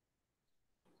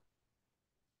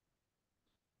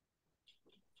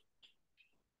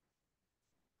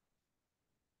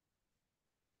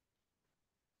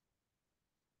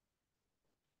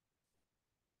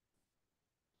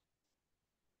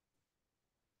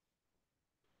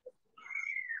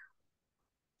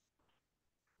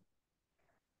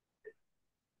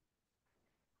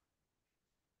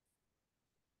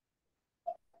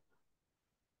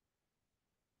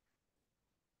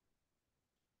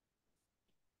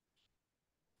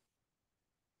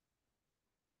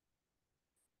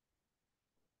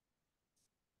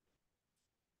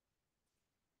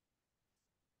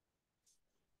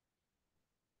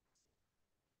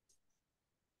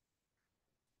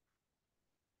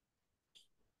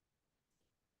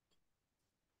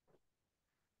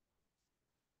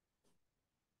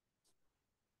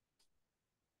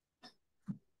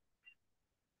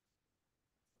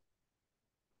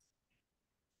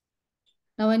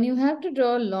 Now, when you have to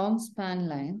draw long span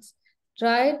lines,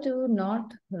 try to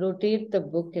not rotate the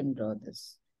book and draw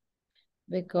this,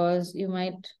 because you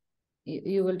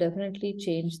will definitely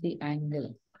change the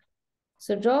angle.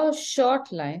 So draw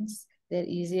short lines. They're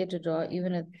easier to draw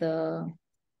even if the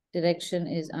direction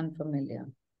is unfamiliar.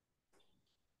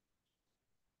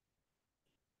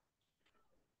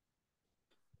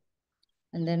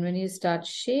 And then when you start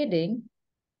shading,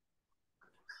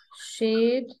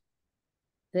 shade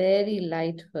very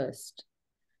light first.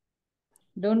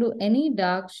 Don't do any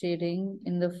dark shading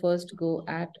in the first go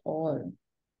at all.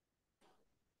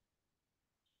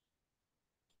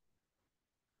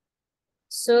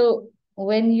 So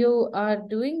when you are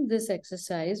doing this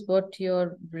exercise, what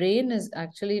your brain is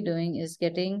actually doing is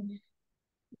getting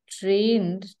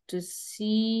trained to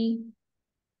see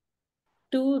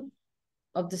two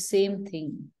of the same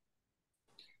thing.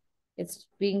 It's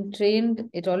being trained,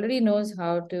 it already knows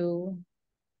how to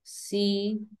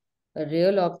see a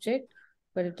real object,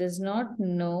 but it does not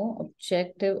know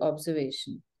objective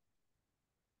observation.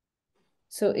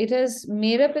 So it has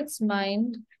made up its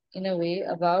mind in a way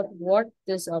about what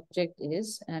this object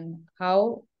is and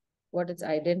what its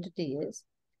identity is.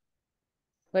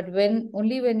 But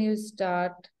only when you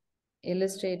start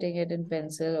illustrating it in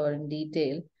pencil or in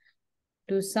detail,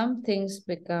 do some things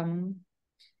become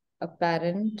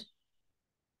apparent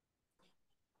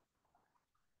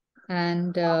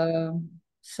and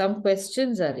some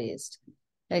questions are raised.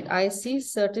 Like I see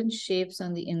certain shapes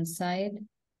on the inside,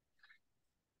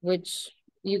 which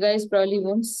you guys probably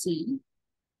won't see.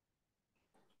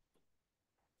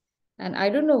 And I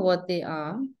don't know what they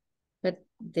are, but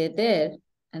they're there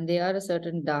and they are a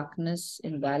certain darkness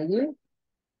in value.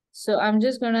 So I'm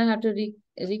just going to have to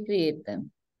recreate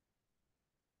them.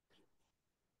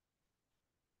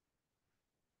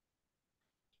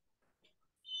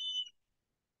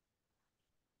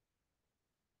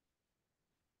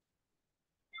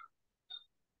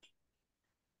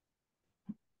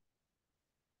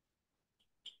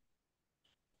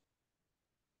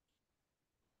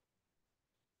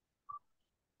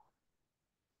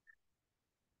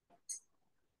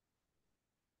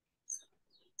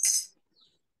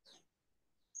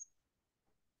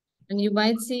 And you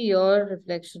might see your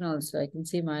reflection also. I can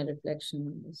see my reflection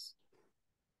on this,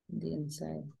 on the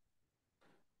inside.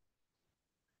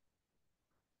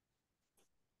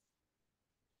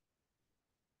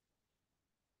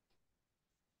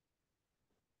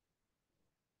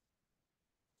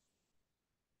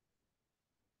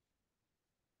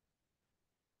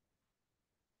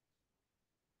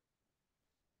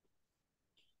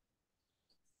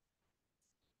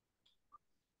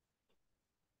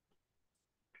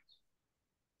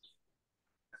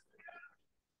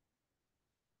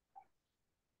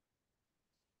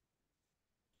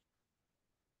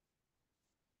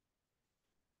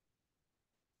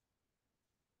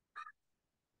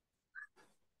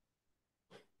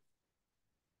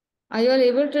 Are you all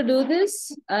able to do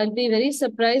this? I'll be very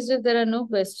surprised if there are no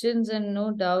questions and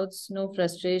no doubts, no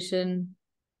frustration.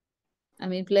 I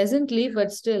mean, pleasantly,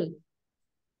 but still.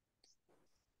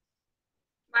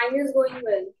 Mine is going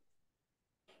well.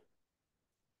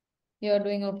 You're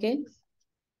doing okay?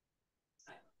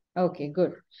 Okay,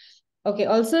 good. Okay,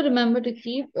 also remember to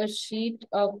keep a sheet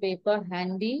of paper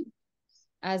handy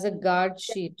as a guard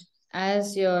sheet.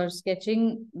 As your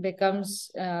sketching comes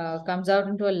out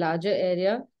into a larger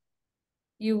area,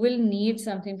 you will need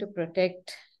something to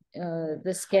protect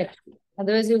the sketch.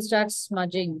 Otherwise, you'll start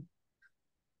smudging.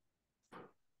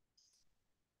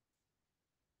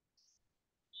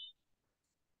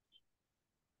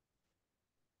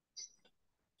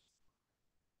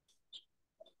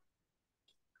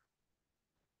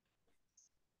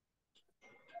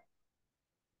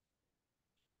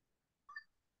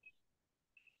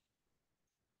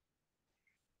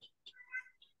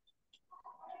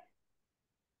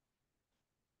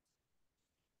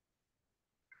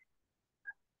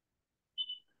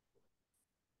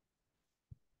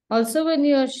 Also, when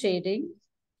you're shading,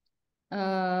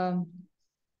 um,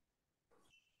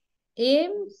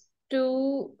 aim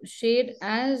to shade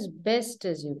as best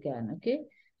as you can, okay?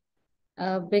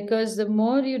 Because the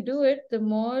more you do it, the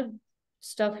more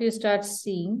stuff you start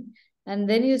seeing, and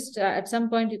then you start at some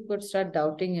point you could start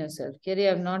doubting yourself. Kerry,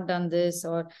 I've not done this,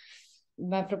 or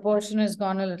my proportion has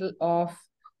gone a little off.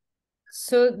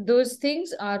 So those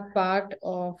things are part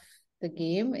of the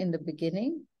game in the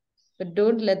beginning, but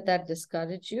don't let that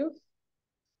discourage you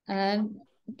and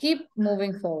keep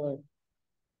moving forward.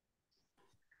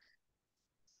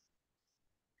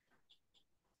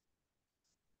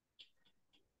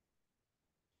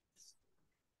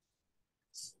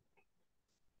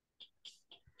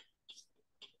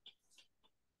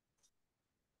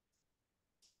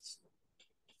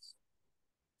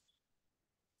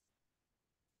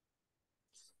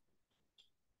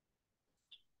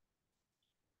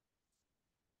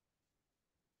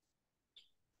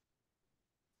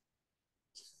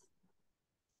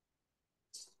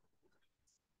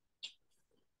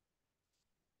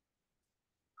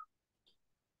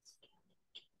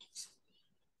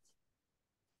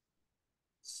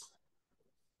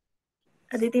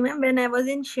 Aditi ma'am, when I was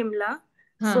in Shimla,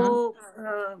 Huh? so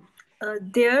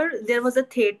there was a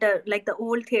theater, like the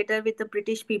old theater with the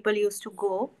British people used to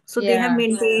go. So they have Yeah.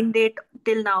 maintained it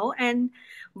till now, and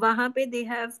वहाँ पे they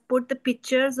have put the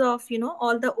pictures of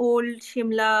all the old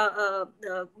Shimla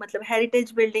matlab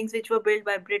heritage buildings which were built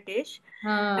by British,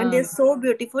 and Huh. they're so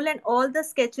beautiful, and all the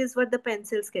sketches were the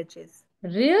pencil sketches.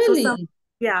 So some, Really?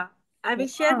 yeah, I will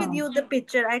share with Wow. you the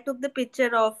picture. I took the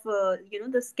picture of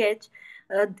the sketch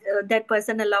that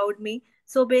person allowed me.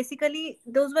 So basically,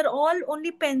 those were all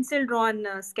only pencil drawn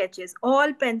sketches,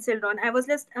 all pencil drawn. I was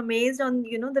just amazed on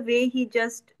the way he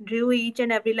just drew each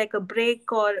and every, like a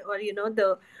brick, or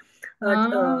the uh, uh,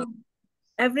 Ah,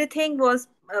 everything was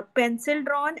pencil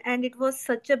drawn, and it was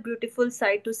such a beautiful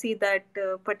sight to see that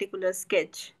particular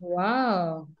sketch.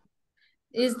 wow.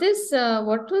 Is this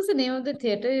what was the name of the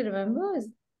theater you remember? Is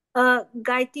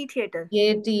Gayatri Theater.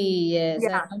 Gaiety, yes, I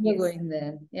Yeah. remember Yes. going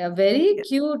there. Yeah, very Yeah.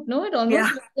 cute. No, it almost Yeah.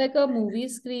 looks like a movie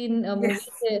screen, a movie,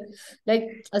 Yes. like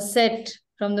a set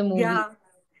from the movie. Yeah.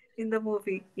 In the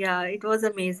movie. Yeah, it was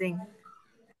amazing.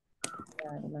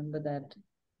 Yeah, I remember that.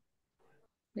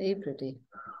 Very pretty.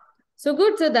 So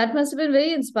good. So that must have been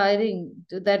very inspiring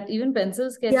to that even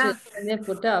pencil sketches Yeah. when they're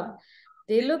put up,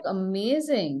 they look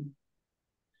amazing.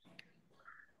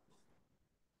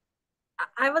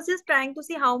 I was just trying to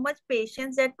see how much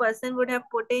patience that person would have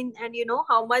put in, and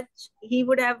how much he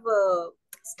would have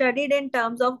studied in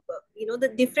terms of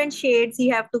the different shades he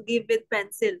have to give with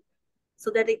pencil,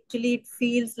 so that actually it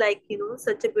feels like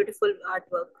such a beautiful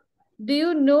artwork. Do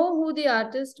you know who the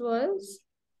artist was?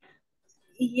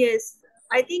 Yes,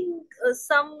 I think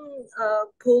some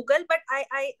Bhogal, but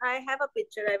I have a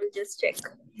picture. I will just check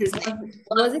his name.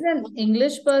 Was it an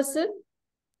English person?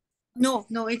 No,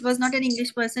 no, it was not an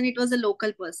English person. It was a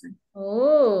local person.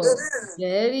 Oh,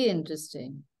 very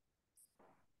interesting.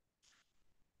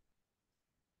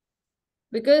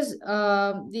 Because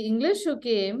the English who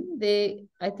came,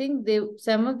 I think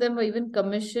some of them were even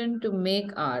commissioned to make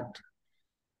art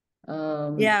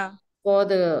um, Yeah. for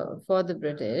the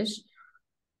British,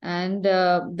 and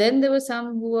then there were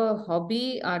some who were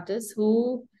hobby artists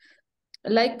who,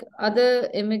 like other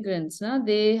immigrants, now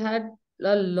they had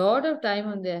a lot of time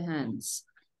on their hands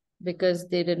because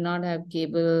they did not have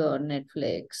cable or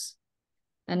Netflix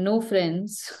and no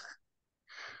friends.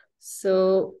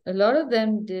 So a lot of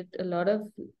them did a lot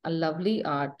of lovely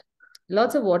art,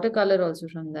 lots of watercolor also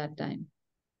from that time.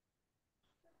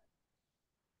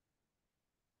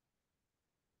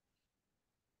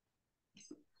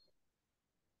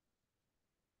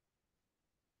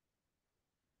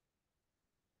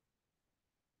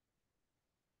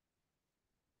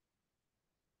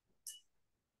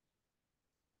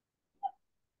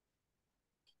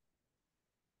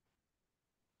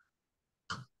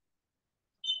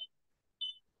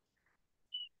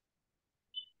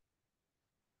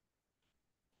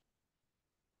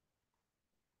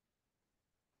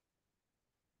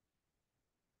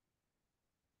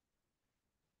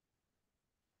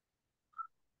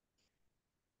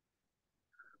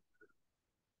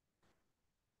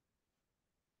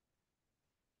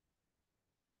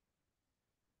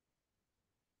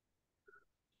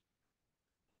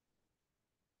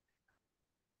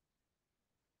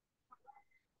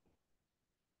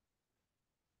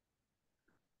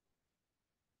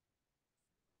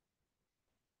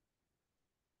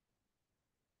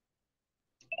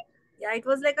 Yeah, it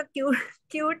was like a cute,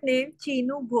 cute name,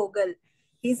 Chinu Bhogal.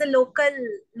 He's a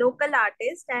local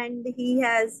artist, and he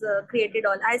has created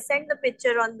all. I sent the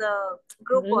picture on the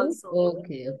group Really? also.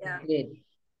 Okay, okay, Yeah. great.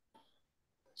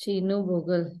 Chinu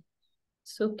Bhogal.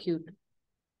 So cute.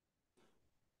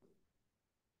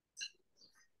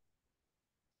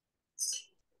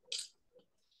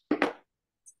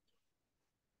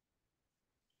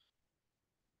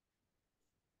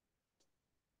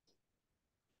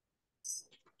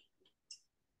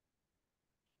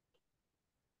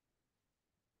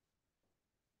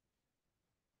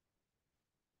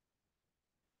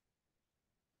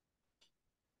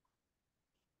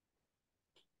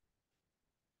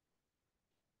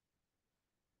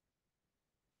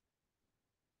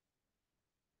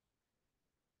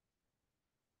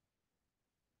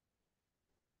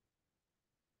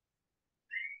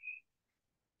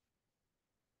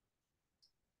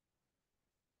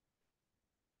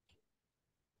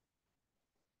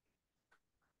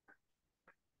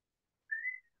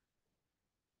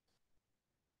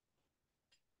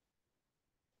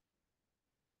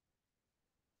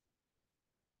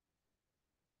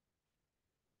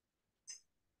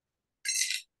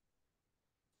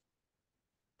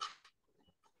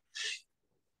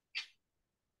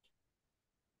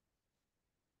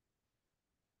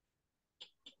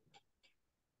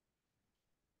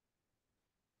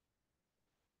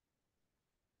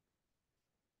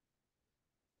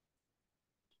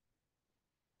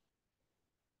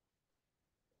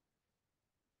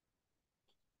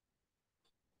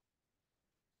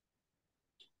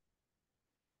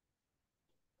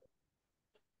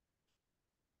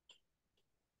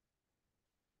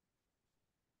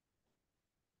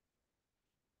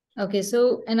 Okay,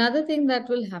 so another thing that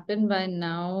will happen by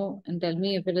now, and tell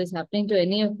me if it is happening to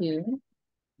any of you,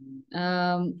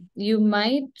 you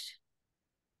might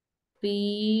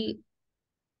be,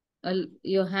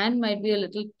 your hand might be a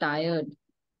little tired,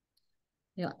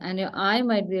 and your eye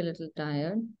might be a little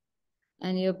tired,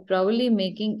 and you're probably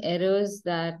making errors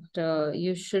that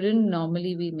you shouldn't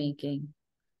normally be making.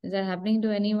 Is that happening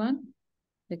to anyone?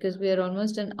 Because we are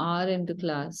almost an hour into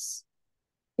class.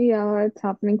 Yeah, it's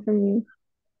happening for me.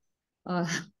 Uh,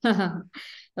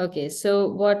 okay, so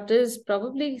what is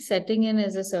probably setting in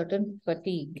is a certain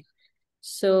fatigue.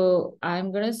 So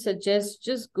I'm going to suggest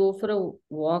just go for a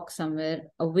walk somewhere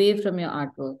away from your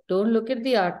artwork. Don't look at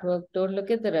the artwork, don't look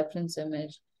at the reference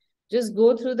image. Just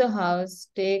go through the house,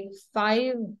 take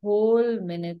 5 whole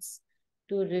minutes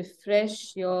to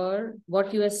refresh your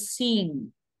what you are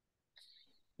seeing,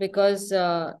 because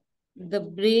the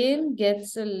brain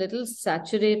gets a little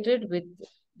saturated with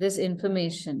this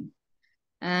information,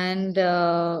 and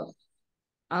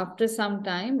after some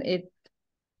time it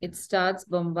starts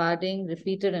bombarding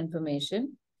repeated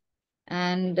information,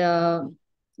 and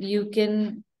you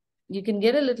can you can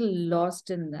get a little lost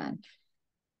in that.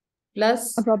 I'll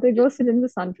Plus, probably go sit in the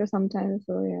sun for some time,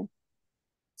 so yeah.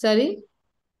 sorry.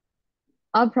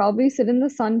 I'll probably sit in the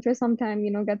sun for some time,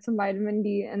 get some vitamin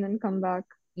D and then come back.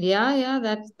 Yeah,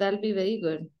 that'll be very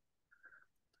good.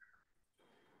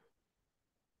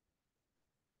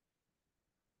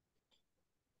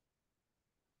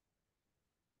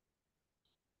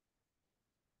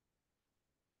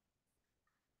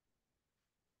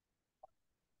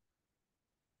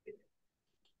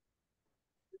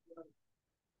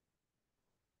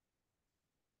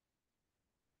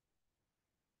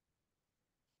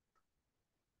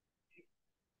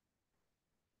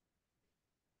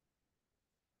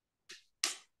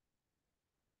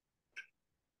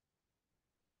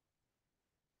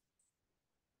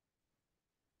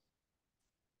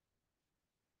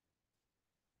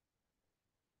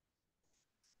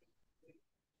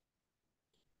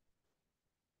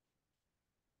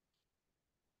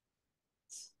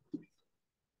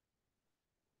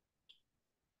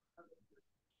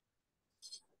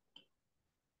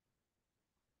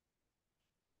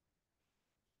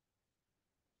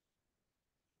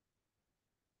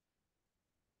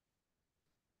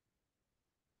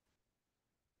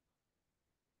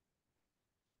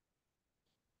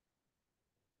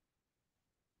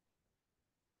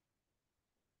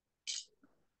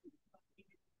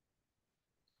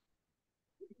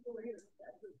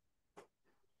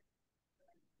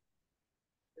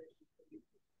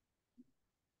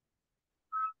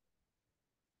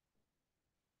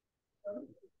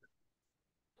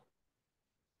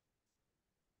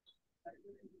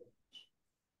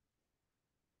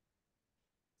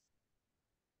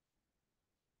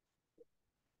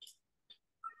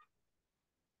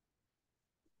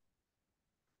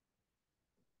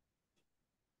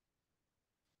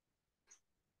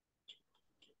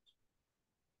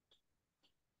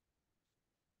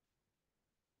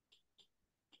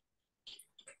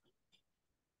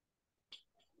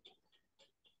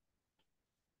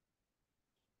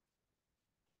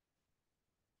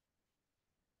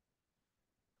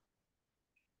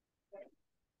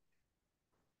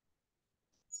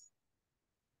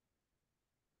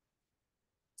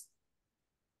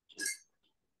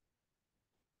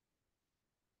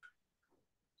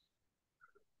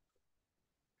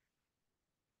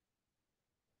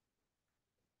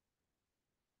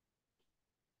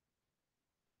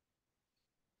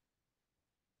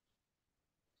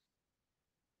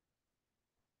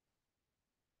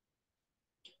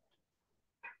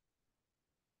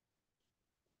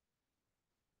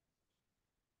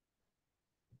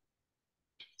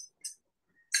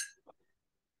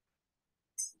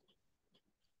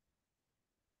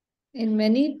 In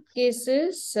many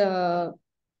cases,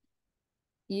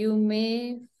 you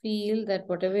may feel that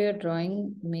whatever you're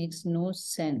drawing makes no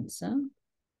sense. Huh?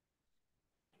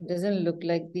 It doesn't look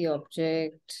like the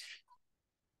object.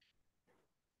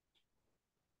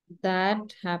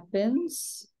 That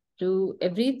happens to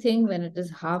everything when it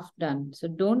is half done. So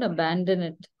don't abandon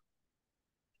it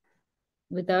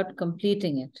without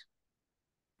completing it.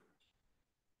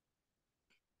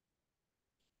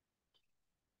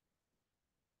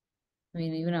 I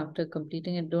mean, even after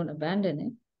completing it, don't abandon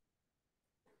it.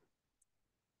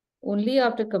 Only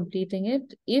after completing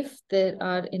it, if there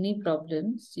are any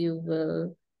problems, you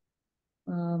will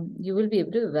be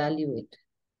able to evaluate.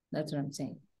 That's what I'm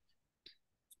saying.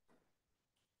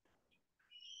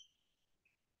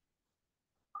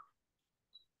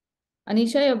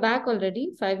 Anisha, you're back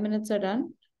already. 5 minutes are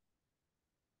done.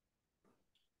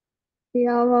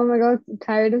 Yeah, Mom, I got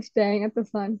tired of staring at the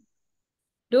sun.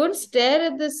 Don't stare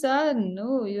at the sun.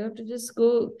 No, you have to just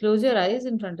go close your eyes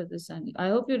in front of the sun. I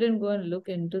hope you didn't go and look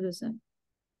into the sun.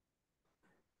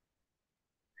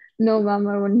 No, Mom,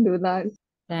 I wouldn't do that.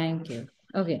 Thank you.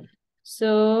 Okay.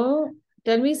 So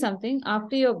tell me something.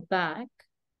 After you're back,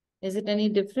 is it any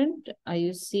different? Are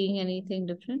you seeing anything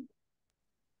different?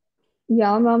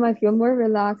 Yeah, Mom, I feel more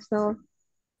relaxed now.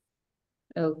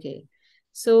 Okay.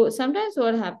 So sometimes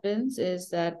what happens is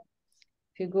that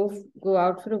if you go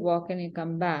out for a walk and you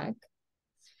come back,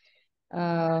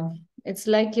 it's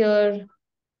like your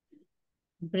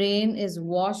brain is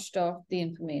washed off the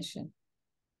information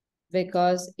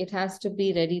because it has to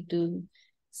be ready to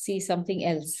see something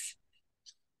else.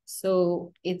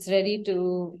 So it's ready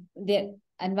to, the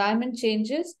environment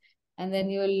changes, and then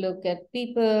you'll look at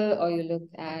people or you look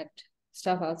at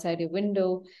stuff outside your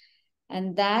window,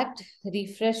 and that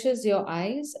refreshes your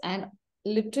eyes and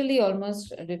literally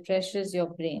almost refreshes your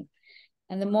brain.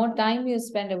 And the more time you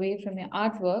spend away from your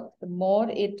artwork, the more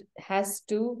it has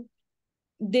to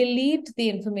delete the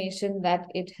information that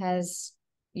it has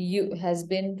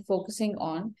been focusing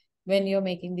on when you're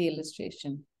making the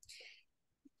illustration.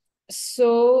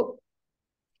 So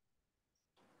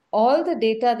all the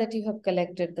data that you have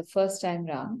collected the first time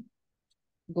round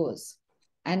goes.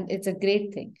 And it's a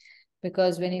great thing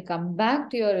because when you come back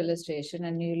to your illustration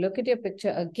and you look at your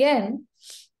picture again,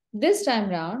 this time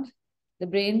round, the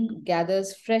brain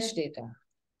gathers fresh data.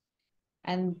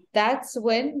 And that's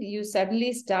when you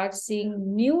suddenly start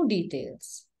seeing new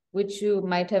details, which you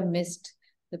might have missed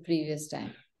the previous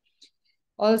time.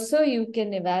 Also, you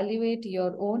can evaluate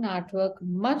your own artwork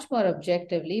much more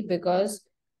objectively because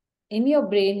in your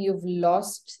brain, you've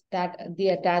lost the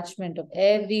attachment of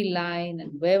every line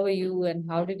and where were you and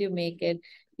how did you make it?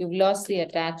 You've lost the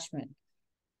attachment.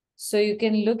 So you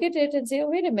can look at it and say, oh,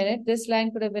 wait a minute, this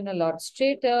line could have been a lot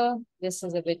straighter. This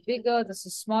is a bit bigger. This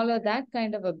is smaller. That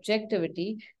kind of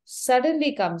objectivity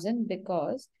suddenly comes in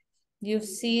because you've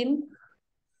seen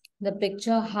the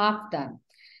picture half done.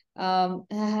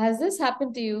 Has this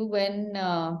happened to you when,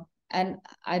 and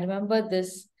I remember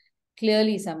this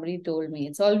clearly, somebody told me,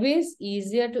 it's always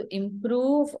easier to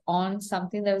improve on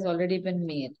something that has already been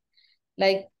made.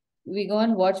 Like we go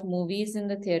and watch movies in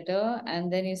the theater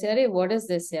and then you say, hey, what is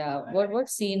this? Yeah, what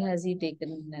scene has he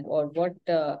taken? Or what,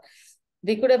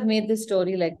 they could have made the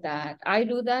story like that. I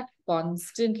do that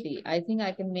constantly. I think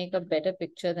I can make a better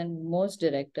picture than most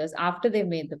directors after they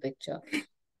made the picture.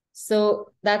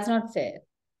 So that's not fair.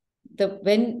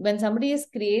 When somebody is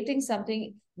creating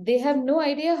something, they have no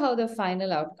idea how the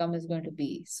final outcome is going to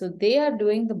be. So they are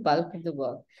doing the bulk of the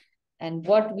work. And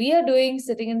what we are doing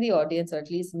sitting in the audience, or at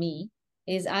least me,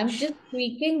 is I'm just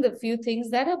tweaking the few things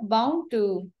that are bound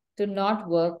to not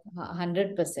work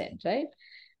 100%, right?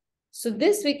 So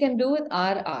this we can do with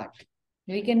our art.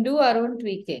 We can do our own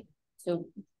tweaking. So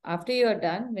after you're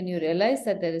done, when you realize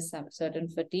that there is some certain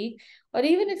fatigue, or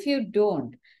even if you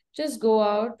don't, just go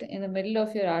out in the middle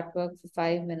of your artwork for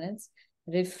 5 minutes,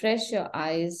 refresh your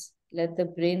eyes, let the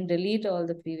brain delete all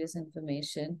the previous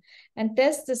information and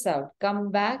test this out. Come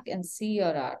back and see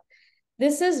your art.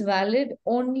 This is valid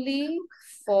only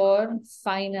for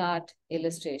fine art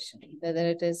illustration, whether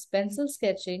it is pencil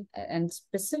sketching and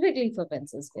specifically for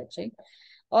pencil sketching,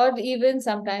 or even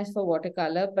sometimes for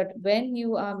watercolor. But when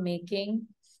you are making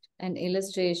an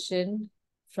illustration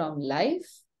from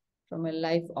life, from a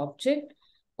live object,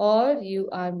 or you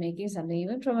are making something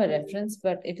even from a reference,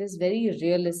 but it is very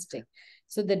realistic.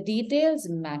 So the details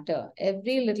matter.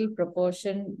 Every little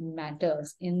proportion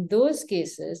matters. In those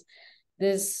cases,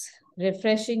 this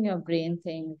refreshing your brain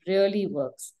thing really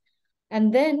works.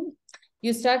 And then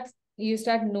you start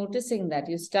noticing that.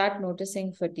 You start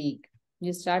noticing fatigue.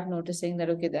 You start noticing that,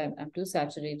 okay, I'm too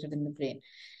saturated in the brain.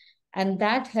 And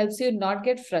that helps you not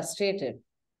get frustrated.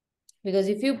 Because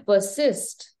if you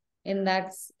persist in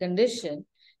that condition,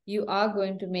 you are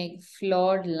going to make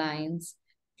flawed lines,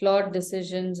 flawed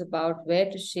decisions about where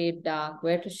to shade dark,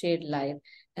 where to shade light.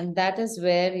 And that is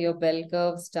where your bell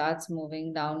curve starts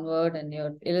moving downward and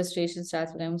your illustration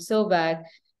starts becoming so bad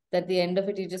that at the end of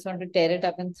it, you just want to tear it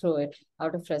up and throw it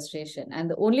out of frustration. And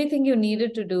the only thing you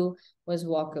needed to do was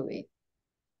walk away.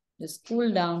 Just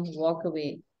cool down, walk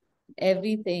away.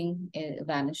 Everything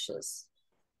vanishes.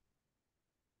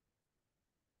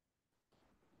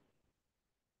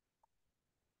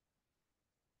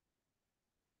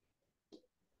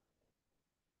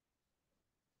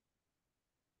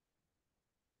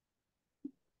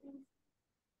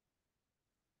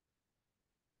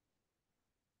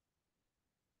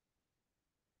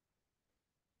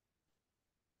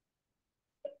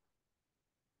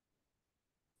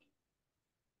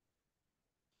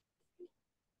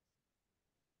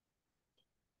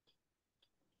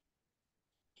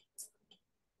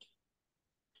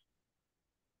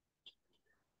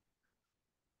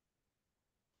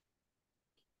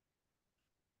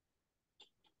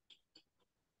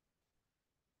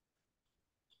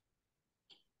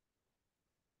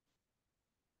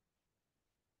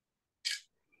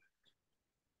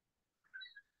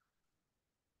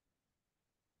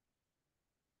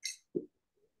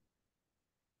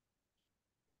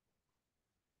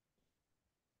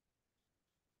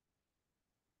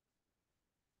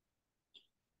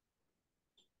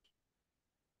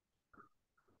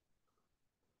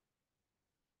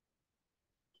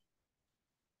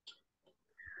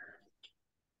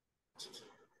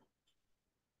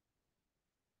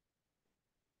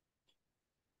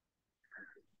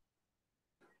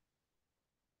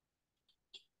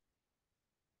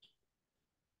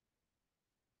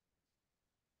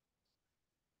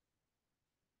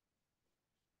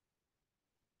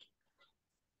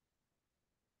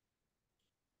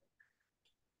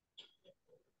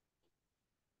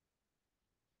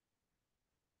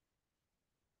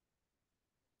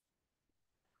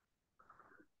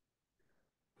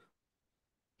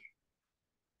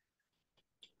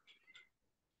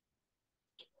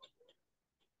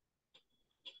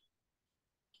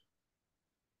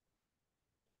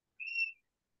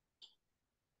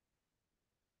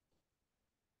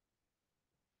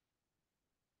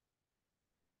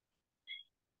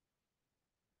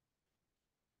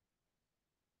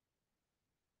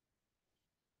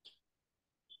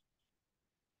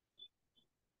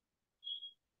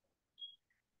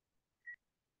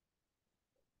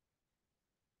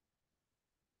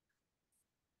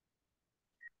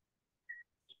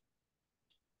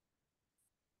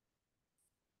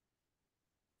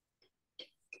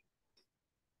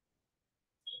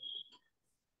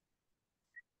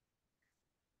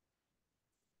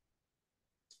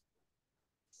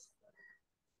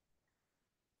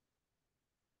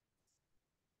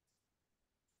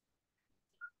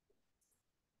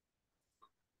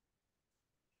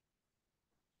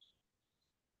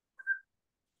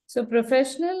 So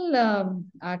professional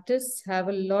artists have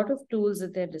a lot of tools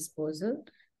at their disposal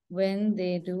when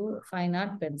they do fine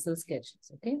art pencil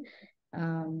sketches. Okay,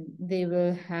 they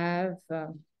will have.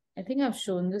 I think I've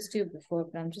shown this to you before,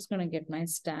 but I'm just going to get my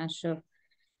stash of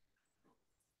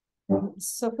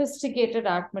sophisticated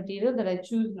art material that I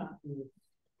choose not to use.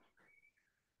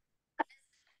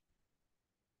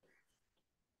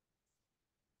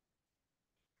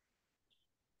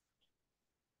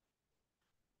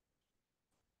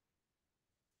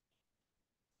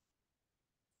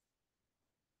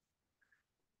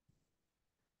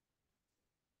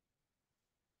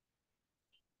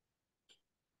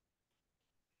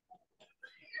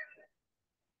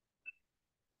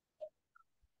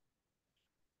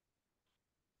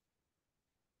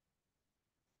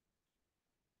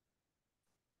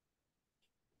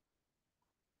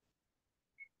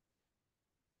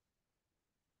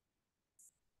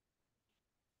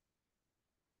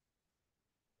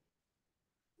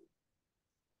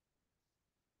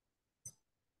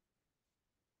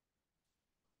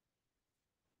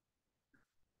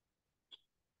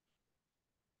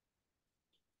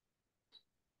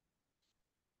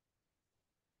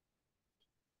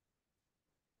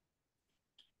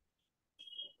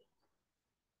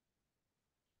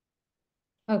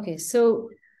 Okay, so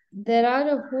there are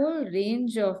a whole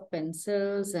range of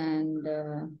pencils and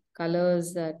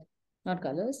colors that, not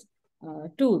colors,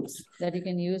 tools that you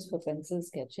can use for pencil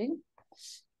sketching.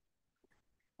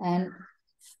 And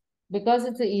because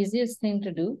it's the easiest thing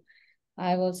to do,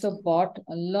 I've also bought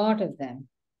a lot of them.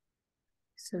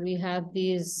 So we have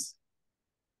these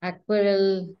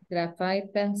aquarelle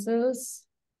graphite pencils,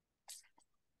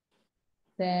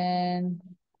 then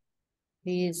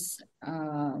these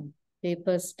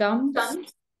paper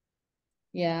stumps.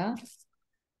 Yeah.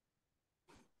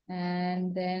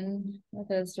 And then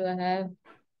what else do I have?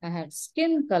 I have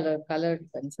skin color colored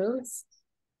pencils.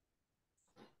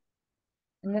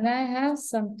 And then I have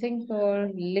something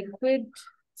called liquid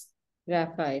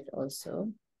graphite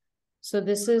also. So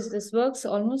this works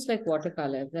almost like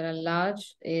watercolor. There are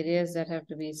large areas that have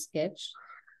to be sketched.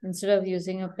 Instead of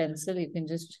using a pencil, you can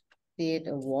just create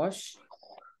a wash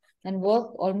and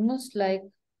work almost like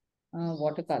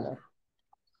watercolor.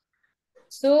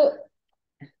 So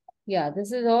yeah,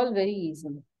 this is all very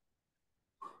easy.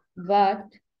 But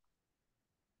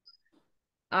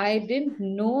I didn't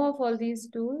know of all these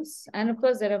tools. And of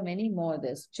course, there are many more.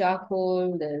 There's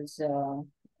charcoal, there's,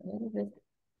 what is it?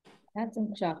 I had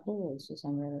some charcoal also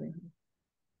somewhere over here.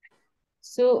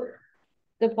 So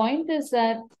the point is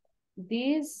that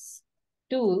these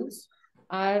tools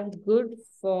are good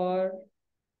for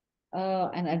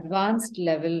an advanced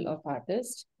level of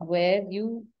artist where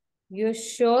you're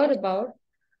sure about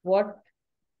what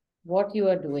you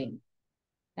are doing.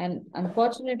 And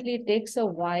unfortunately, it takes a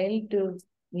while to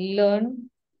learn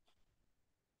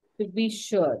to be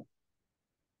sure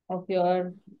of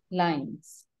your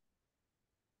lines.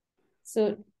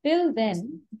 So till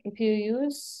then, if you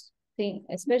use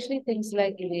especially things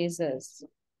like erasers,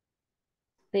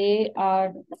 they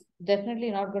are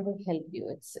definitely not going to help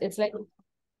you. It's like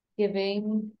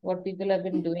giving what people have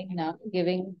been doing now,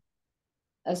 giving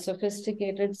a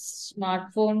sophisticated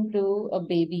smartphone to a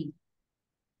baby.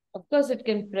 Of course, it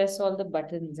can press all the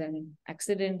buttons and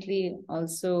accidentally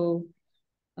also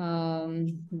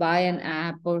buy an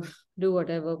app or do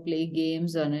whatever, play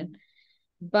games on it.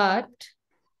 But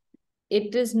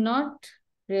it is not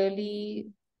really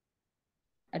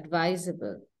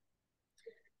advisable.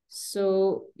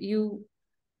 So you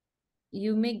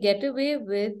may get away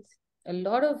with a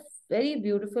lot of very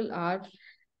beautiful art,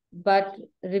 but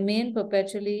remain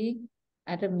perpetually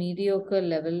at a mediocre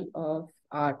level of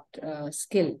art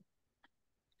skill.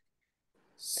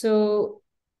 So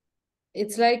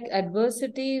it's like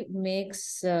adversity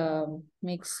makes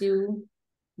you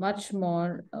much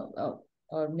more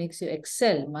or makes you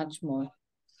excel much more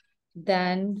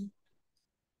than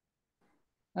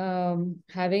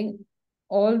having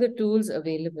all the tools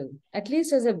available, at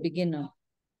least as a beginner.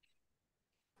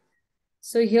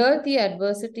 So here the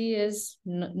adversity is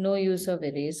no use of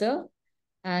eraser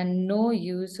and no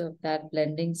use of that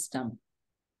blending stump.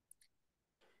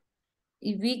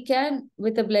 We can,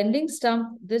 with a blending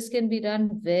stump, this can be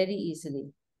done very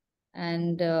easily.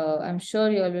 And I'm sure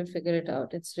you all will figure it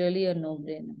out. It's really a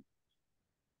no-brainer.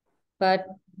 But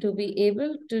to be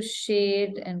able to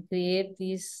shade and create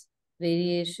these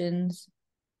variations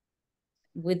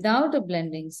without a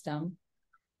blending stump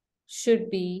should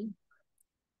be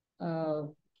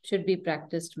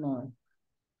practiced more.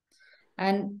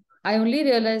 And I only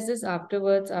realized this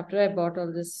afterwards, after I bought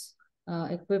all this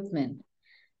equipment.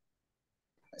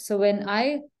 So when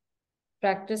I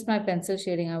practiced my pencil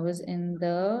shading, I was in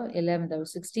the 11th, I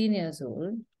was 16 years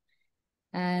old.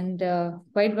 And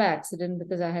quite by accident,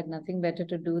 because I had nothing better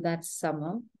to do that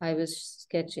summer, I was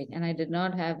sketching and I did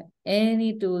not have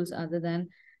any tools other than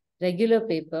regular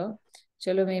paper,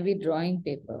 chalo maybe drawing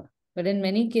paper. But in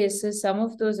many cases, some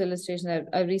of those illustrations,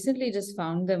 I recently just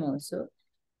found them also,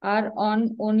 are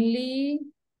on only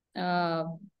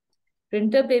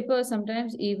printer paper,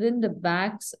 sometimes even the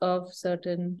backs of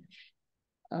certain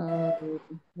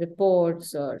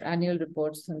reports or annual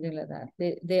reports, something like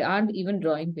that. They aren't even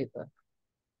drawing paper.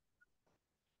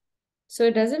 So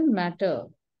it doesn't matter.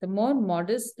 The more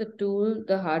modest the tool,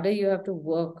 the harder you have to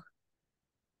work.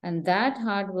 And that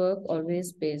hard work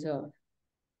always pays off.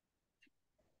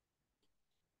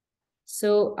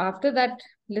 So after that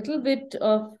little bit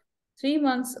of 3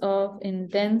 months of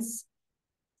intense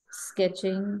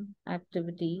sketching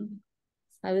activity,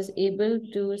 I was able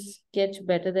to sketch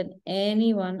better than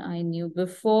anyone I knew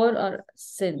before or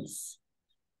since.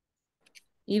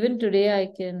 Even today, I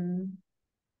can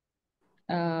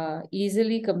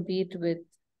easily compete with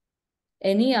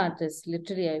any artist.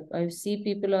 Literally, I see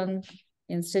people on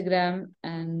Instagram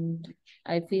and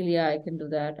I feel, yeah, I can do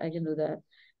that. I can do that.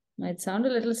 Might sound a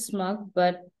little smug,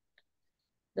 but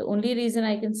the only reason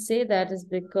I can say that is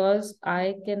because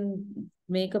I can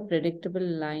make a predictable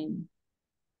line.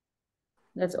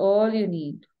 That's all you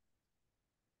need.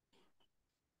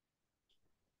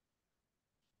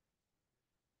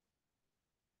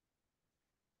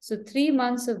 So 3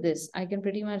 months of this, I can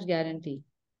pretty much guarantee.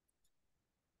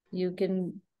 You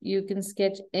can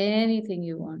sketch anything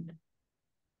you want.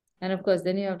 And of course,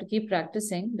 then you have to keep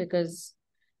practicing because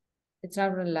it's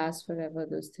not going to last forever,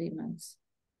 those 3 months.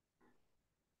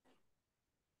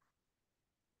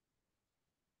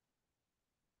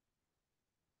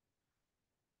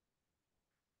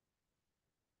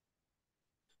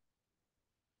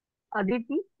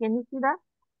 Aditi, can you see that?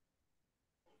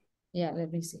 Yeah,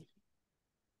 let me see.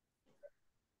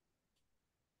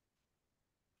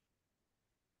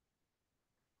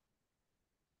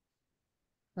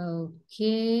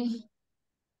 Okay.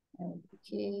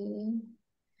 Okay.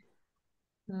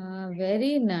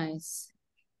 Very nice.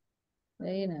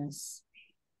 Very nice.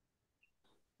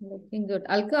 Looking good.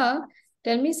 Alka,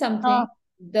 tell me something.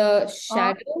 The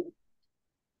shadow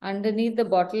underneath the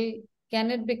bottle,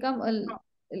 can it become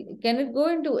can it go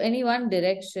into any one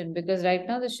direction? Because right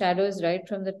now the shadow is right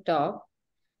from the top.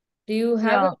 Do you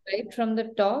have Yeah, it right from the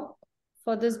top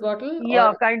for this bottle, yeah,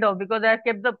 or kind of, because I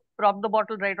kept the prop the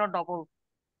bottle right on top of,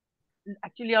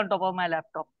 actually on top of my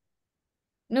laptop.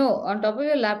 no, on top of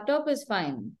your laptop is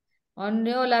fine. On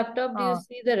your laptop, do you Uh,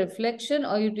 see the reflection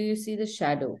or do you see the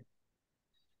shadow?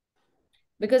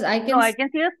 Because I no, can I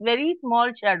can see a very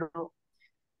small shadow.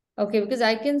 okay, because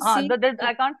I can see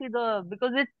I can't see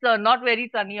because it's not very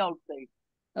sunny outside.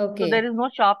 So there okay. is no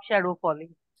sharp shadow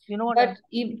falling. You know what I But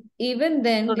mean? even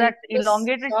then, So due that to the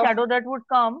elongated soft, shadow that would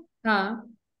come, huh,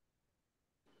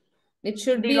 it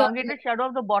should the be on elongated shadow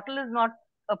of the bottle is not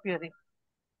appearing.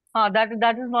 That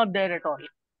is not there at all.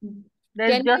 the,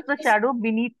 There's can you just the just, shadow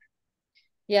beneath.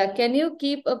 yeah, can you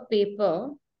keep a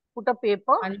paper Put a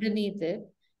paper. underneath it?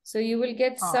 So you will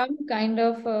get Uh, some kind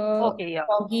of okay, yeah,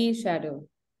 foggy shadow.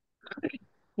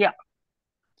 yeah,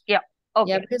 yeah.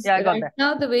 Yeah, Okay, because yeah, I got right that.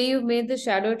 now the way you made the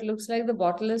shadow, it looks like the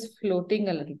bottle is floating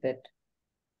a little bit.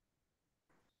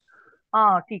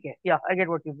 ठीक है. Yeah, I get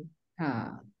what you mean.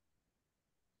 Huh.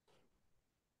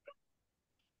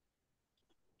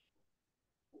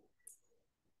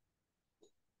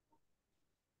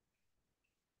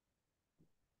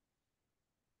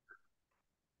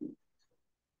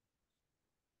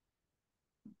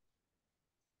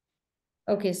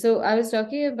 Okay, so I was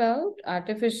talking about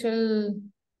artificial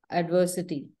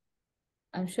adversity.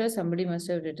 I'm sure somebody must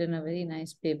have written a very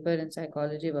nice paper in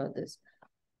psychology about this.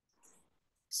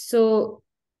 So,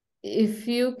 if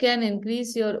you can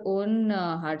increase your own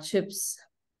hardships,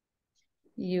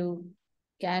 you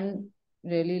can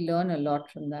really learn a lot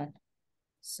from that.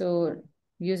 So,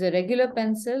 use a regular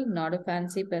pencil, not a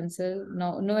fancy pencil,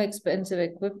 no expensive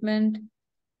equipment,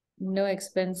 no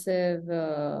expensive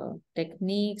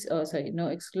techniques, or sorry, no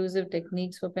exclusive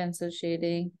techniques for pencil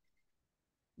shading.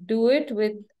 Do it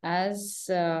with as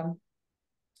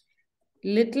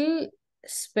little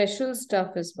special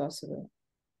stuff as possible,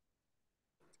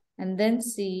 and then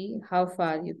see how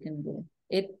far you can go.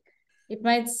 It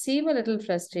might seem a little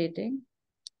frustrating.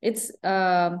 It's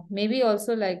maybe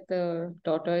also like the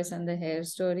tortoise and the hare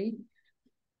story,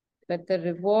 but the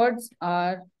rewards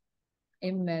are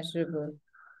immeasurable.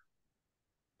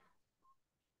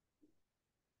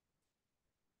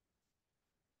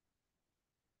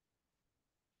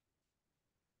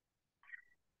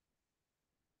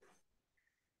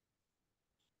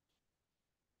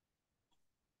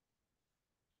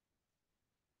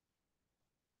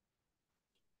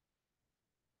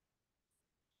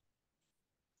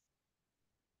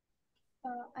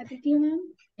 Aditi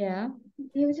ma'am, Yeah,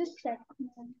 you just check,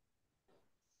 ma'am.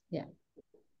 yeah.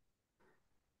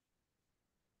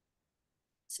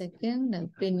 Second,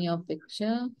 I'll pin your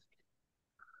picture.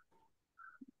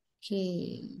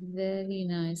 Okay, very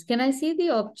nice. Can I see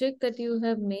the object that you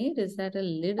have made? Is that a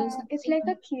lid or something? It's like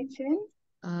a keychain.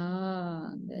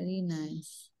 Ah, very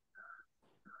nice.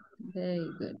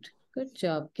 Very good. Good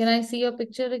job. Can I see your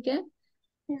picture again?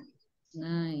 Yeah.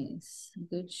 Nice.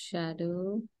 Good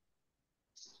shadow.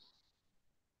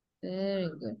 Very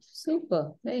good.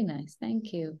 Super. Very nice.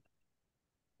 Thank you.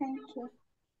 Thank you.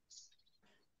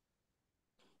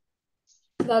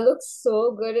 That looks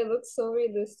so good. It looks so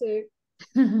realistic.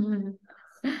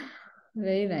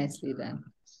 Very nicely done.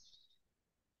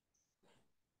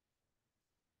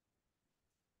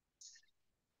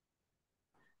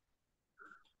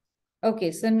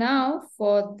 Okay, so now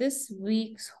for this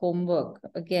week's homework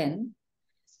again.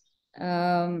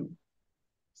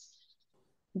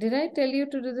 Did I tell you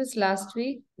to do this last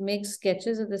week? Make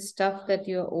sketches of the stuff that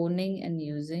you're owning and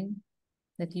using,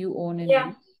 that you own and Yeah.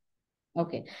 use.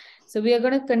 Okay, so we are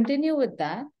going to continue with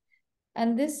that.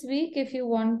 And this week, if you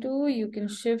want to, you can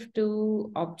shift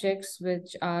to objects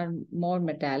which are more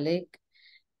metallic.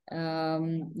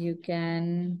 You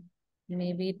can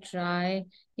maybe try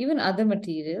even other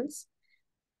materials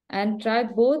and try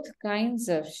both kinds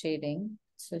of shading.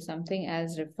 So something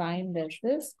as refined as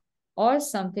this or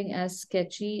something as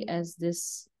sketchy as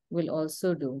this will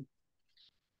also do.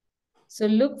 So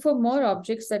look for more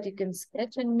objects that you can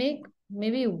sketch and make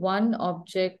maybe one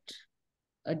object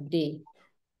a day.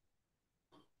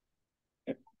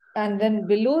 And then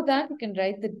below that, you can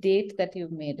write the date that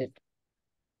you've made it.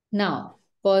 Now,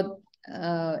 for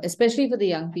especially for the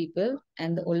young people,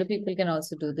 and the older people can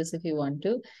also do this if you want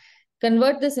to,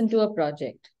 convert this into a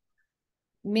project.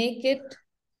 Make it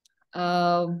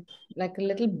like a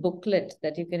little booklet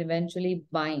that you can eventually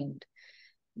bind.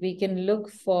 We can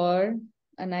look for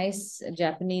a nice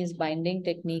Japanese binding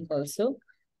technique also,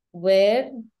 where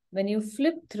when you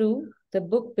flip through, the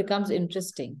book becomes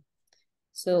interesting.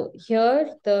 So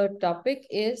here the topic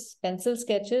is pencil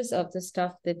sketches of the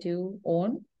stuff that you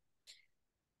own.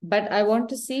 But I want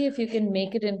to see if you can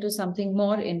make it into something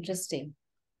more interesting.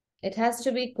 It has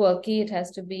to be quirky, it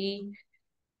has to be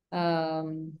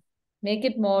make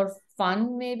it more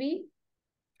fun, maybe.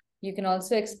 You can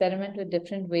also experiment with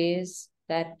different ways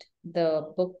that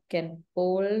the book can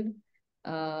fold.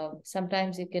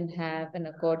 Sometimes you can have an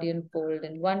accordion fold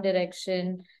in one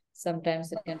direction,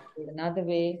 sometimes it can fold another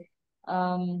way.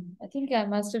 I think I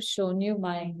must have shown you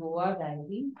my Goa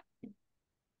diary.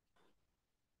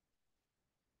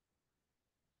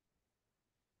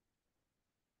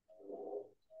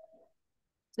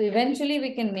 So eventually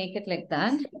we can make it like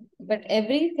that. But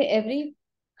every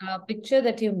picture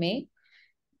that you make,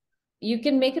 you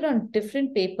can make it on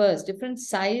different papers, different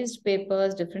sized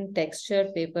papers, different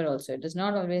textured paper also. It does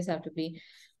not always have to be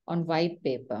on white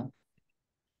paper.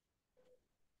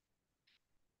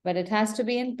 But it has to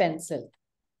be in pencil.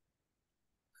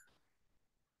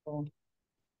 So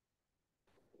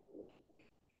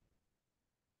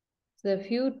a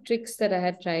few tricks that I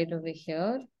had tried over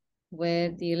here,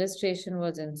 where the illustration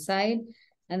was inside,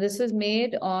 and this was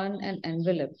made on an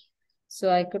envelope. So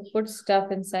I could put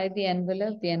stuff inside the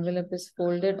envelope. The envelope is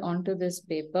folded onto this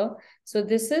paper. So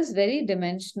this is very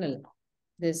dimensional,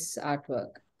 this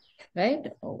artwork, right?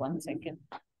 Oh, 1 second.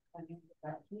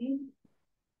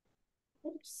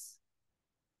 Oops.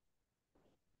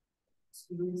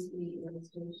 Use the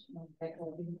illustration of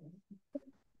recording.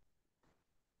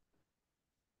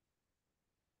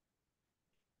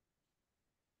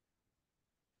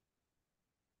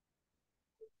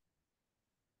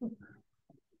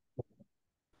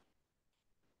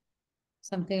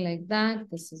 Something like that.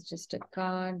 This is just a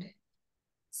card.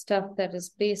 Stuff that is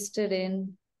pasted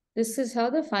in. This is how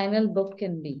the final book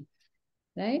can be,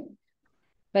 right?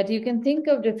 But you can think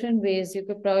of different ways. You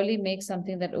could probably make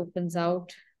something that opens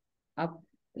out up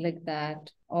like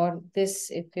that. Or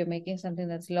this, if you're making something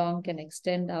that's long, can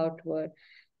extend outward.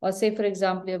 Or say, for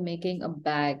example, you're making a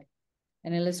bag,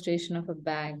 an illustration of a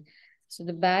bag. So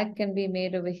the bag can be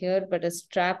made over here, but a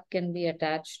strap can be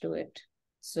attached to it.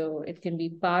 So it can be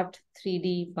part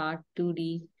 3D, part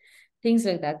 2D, things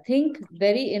like that. Think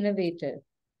very innovative.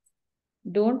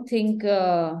 Don't think,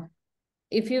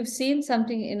 if you've seen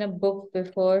something in a book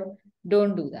before,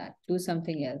 don't do that. Do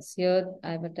something else. Here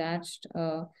I've attached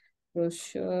a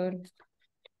brochure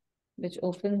which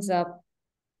opens up.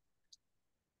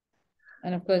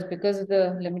 And of course, because of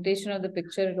the limitation of the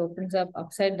picture, it opens up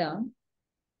upside down.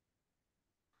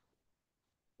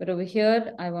 But over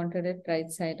here, I wanted it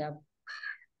right side up.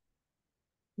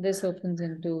 This opens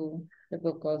into the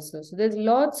book also. So there's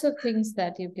lots of things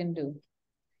that you can do.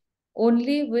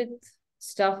 Only with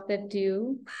stuff that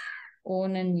you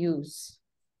own and use.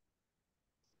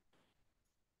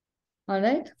 All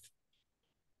right.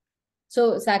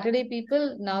 So Saturday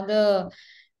people, now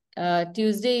the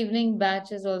Tuesday evening batch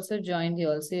has also joined you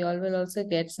also. You all will also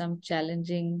get some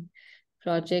challenging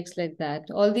projects like that.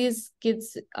 All these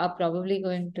kids are probably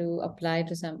going to apply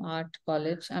to some art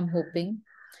college, I'm hoping.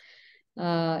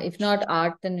 If not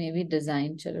art, then maybe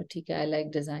design. Chalo, theek hai, I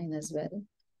like design as well.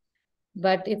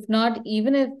 But if not,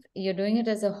 even if you're doing it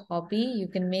as a hobby, you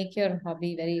can make your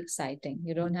hobby very exciting.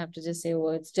 You don't have to just say, oh,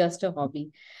 it's just a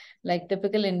hobby, like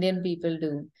typical Indian people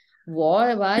do.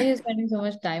 Why are you spending so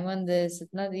much time on this?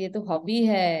 Itna, ye to hobby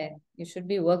hai. You should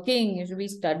be working, you should be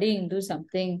studying, do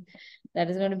something that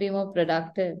is going to be more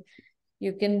productive.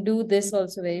 You can do this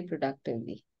also very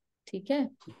productively. ठीक है?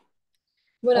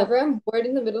 Whenever I'm bored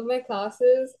in the middle of my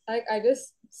classes, like I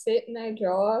just sit and I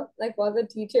draw, like while the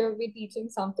teacher will be teaching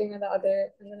something or the other,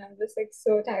 and then I'm just like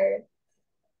so tired.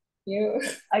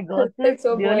 I got It's like this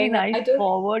so really boring. nice I just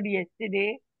forward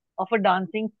yesterday of a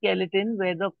dancing skeleton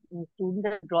where the student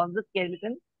has drawn the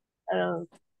skeleton, a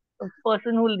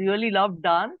person who really loved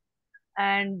dance,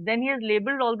 and then he has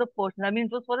labeled all the portions. I mean,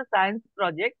 it was for a science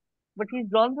project, but he's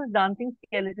drawn this dancing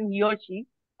skeleton, he or she,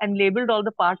 and labeled all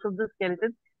the parts of the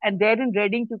skeleton. And there in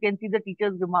red ink, you can see the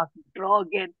teacher's remarks, draw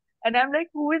again. And I'm like,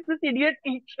 who is this idiot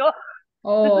teacher?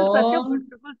 This is such a Oh,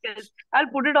 beautiful skeleton. I'll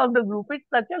put it on the group. It's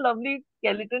such a lovely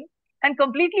skeleton and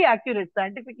completely accurate,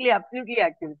 scientifically absolutely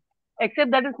accurate.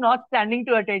 except that it's not standing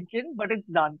to attention, but it's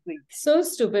dancing. So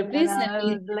stupid. And Please send I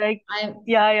me. was like, I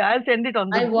yeah, I'll send it on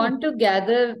the I group. want to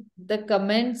gather the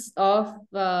comments of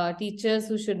teachers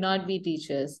who should not be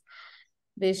teachers.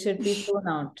 They should be thrown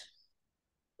out.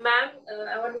 Ma'am,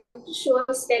 I wanted to show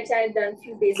a sketch I had done a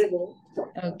few days ago.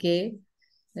 Okay,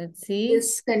 let's see.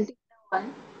 This container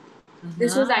one.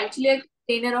 This was actually a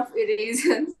container of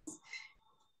erasers.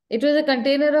 It was a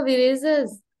container of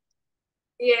erasers.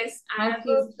 Yes, I How have a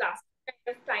cute. plastic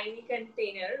kind of tiny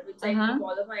container which I Uh-huh. keep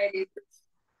all of my erasers.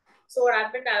 So what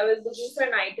happened? I was looking for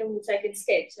an item which I could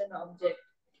sketch, an object.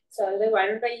 So I was like, why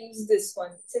don't I use this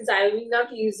one? Since I will be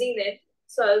not using it,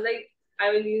 so I was like,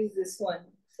 I will use this one.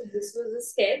 So this was a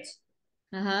sketch.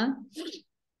 Uh-huh.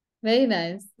 Very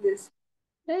nice. This.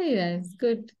 Very nice.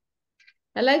 Good.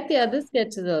 I like the other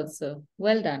sketches also.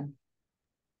 Well done.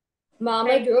 Mom,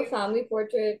 I drew a family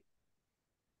portrait.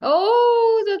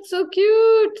 Oh, that's so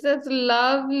cute. That's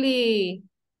lovely.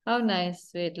 How nice.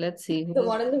 Wait, let's see. The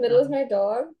one in the middle is my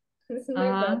dog. This is my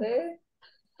brother.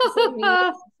 This is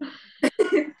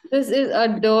me. This is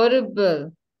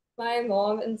adorable. My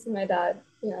mom and this is my dad.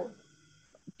 Yeah.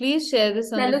 Please share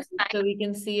this on That the looks group so we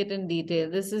can see it in detail.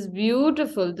 This is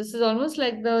beautiful. This is almost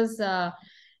like those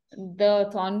the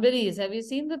Thornberries. Have you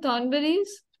seen the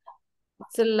Thornberries?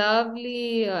 It's a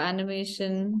lovely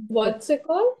animation. What's it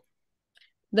called?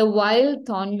 The Wild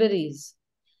Thornberries.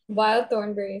 Wild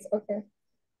thornberries. Okay.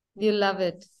 You love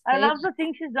it. I Very love the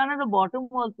thing she's done at the bottom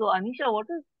also. Anisha,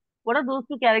 what are those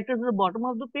two characters at the bottom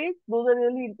of the page? Those are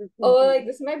really interesting. Oh, like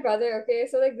this is my brother. Okay,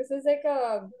 so like this is like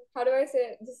a, how do I say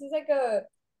it? This is like a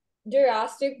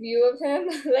drastic view of him.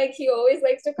 Like he always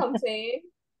likes to complain.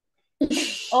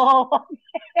 Oh,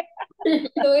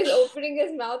 So he's opening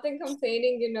his mouth and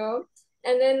complaining, you know.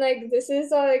 And then like this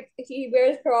is like he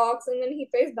wears Crocs and then he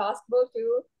plays basketball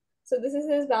too. So this is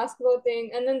his basketball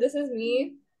thing. And then this is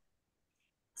me.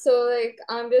 So like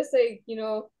I'm just like, you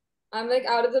know, I'm like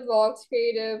out of the box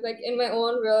creative, like in my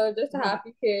own world, just a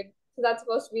happy kid. So that's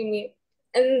supposed to be me.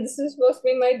 And this is supposed to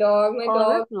be my dog. My oh,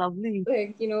 dog that's lovely.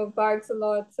 like, you know, barks a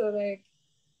lot. So like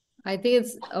I think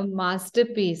it's a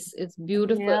masterpiece. It's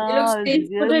beautiful. Yeah, Please it's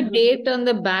put a really good. date on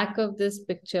the back of this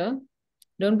picture.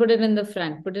 Don't put it in the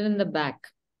front. Put it in the back.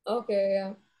 okay,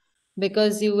 yeah.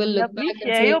 Because you will Yeah, look please back and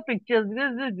share say, your pictures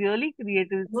because it's really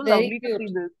creative. It's so it's very lovely to cute.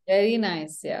 see this. Very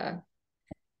nice. Yeah.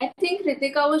 I think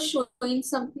Ritika was showing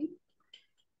something.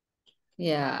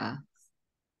 Yeah.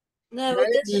 No, I was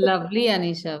That is just lovely,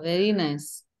 Anisha. Very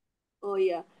nice. oh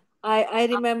yeah. I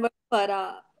remember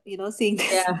Farah, seeing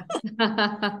this.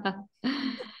 Yeah.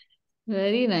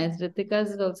 Very nice.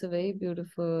 Ritika's is also very Yeah,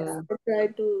 beautiful. I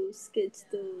tried to sketch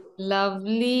the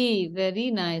Lovely.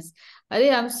 Very nice. Are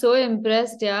I'm so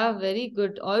impressed. Yeah. Very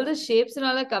good. All the shapes and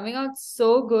all are coming out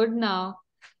so good now.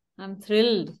 I'm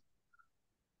thrilled.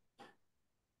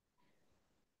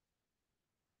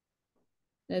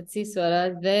 Let's see,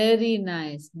 Swara. Very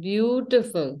nice.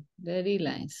 Beautiful. Very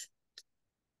nice.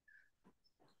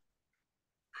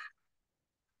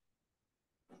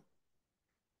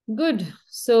 Good.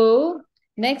 So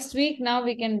next week now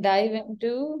we can dive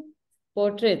into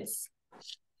portraits.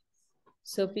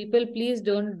 So people, please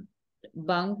don't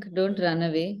bunk, don't run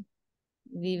away.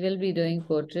 We will be doing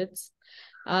portraits.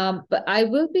 But I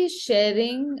will be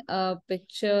sharing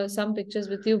some pictures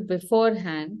with you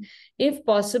beforehand. If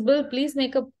possible, please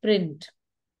make a print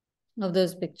of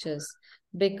those pictures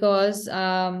because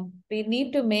we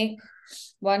need to make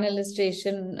one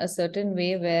illustration a certain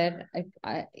way where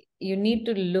you need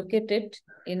to look at it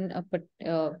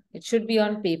it should be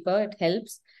on paper. It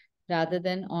helps rather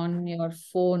than on your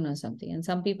phone or something. And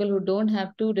some people who don't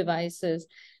have two devices,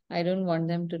 I don't want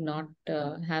them to not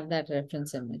have that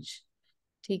reference image.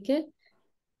 Okay.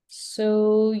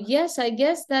 So yes, I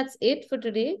guess that's it for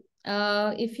today.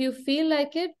 If you feel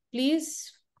like it,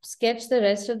 please sketch the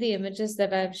rest of the images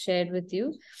that I've shared with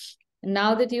you.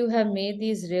 Now that you have made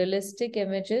these realistic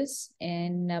images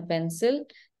in pencil,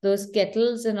 those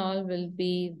kettles and all will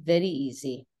be very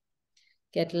easy.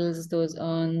 Kettles, those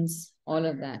urns, all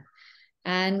of that.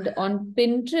 And on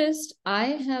Pinterest, I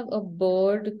have a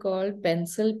board called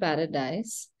Pencil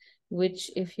Paradise, which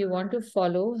if you want to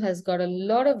follow, has got a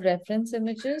lot of reference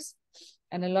images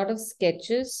and a lot of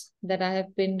sketches that I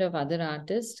have pinned of other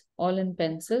artists, all in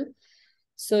pencil.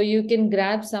 So you can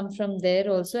grab some from there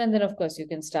also. And then, of course, you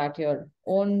can start your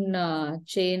own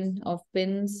chain of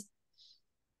pins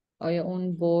or your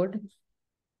own board.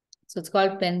 So it's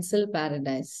called Pencil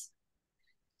Paradise.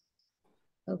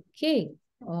 Okay.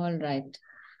 All right.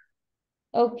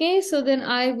 Okay. So then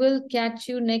I will catch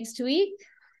you next week.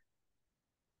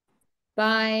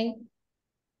 Bye.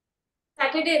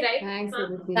 Saturday, right? Thanks,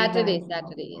 Aditi. Saturday, Bye.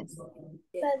 Saturday, yes.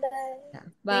 Bye-bye. Yeah.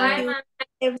 Thank Bye.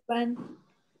 you, everyone.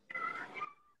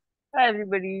 Hi,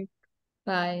 everybody.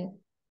 Bye.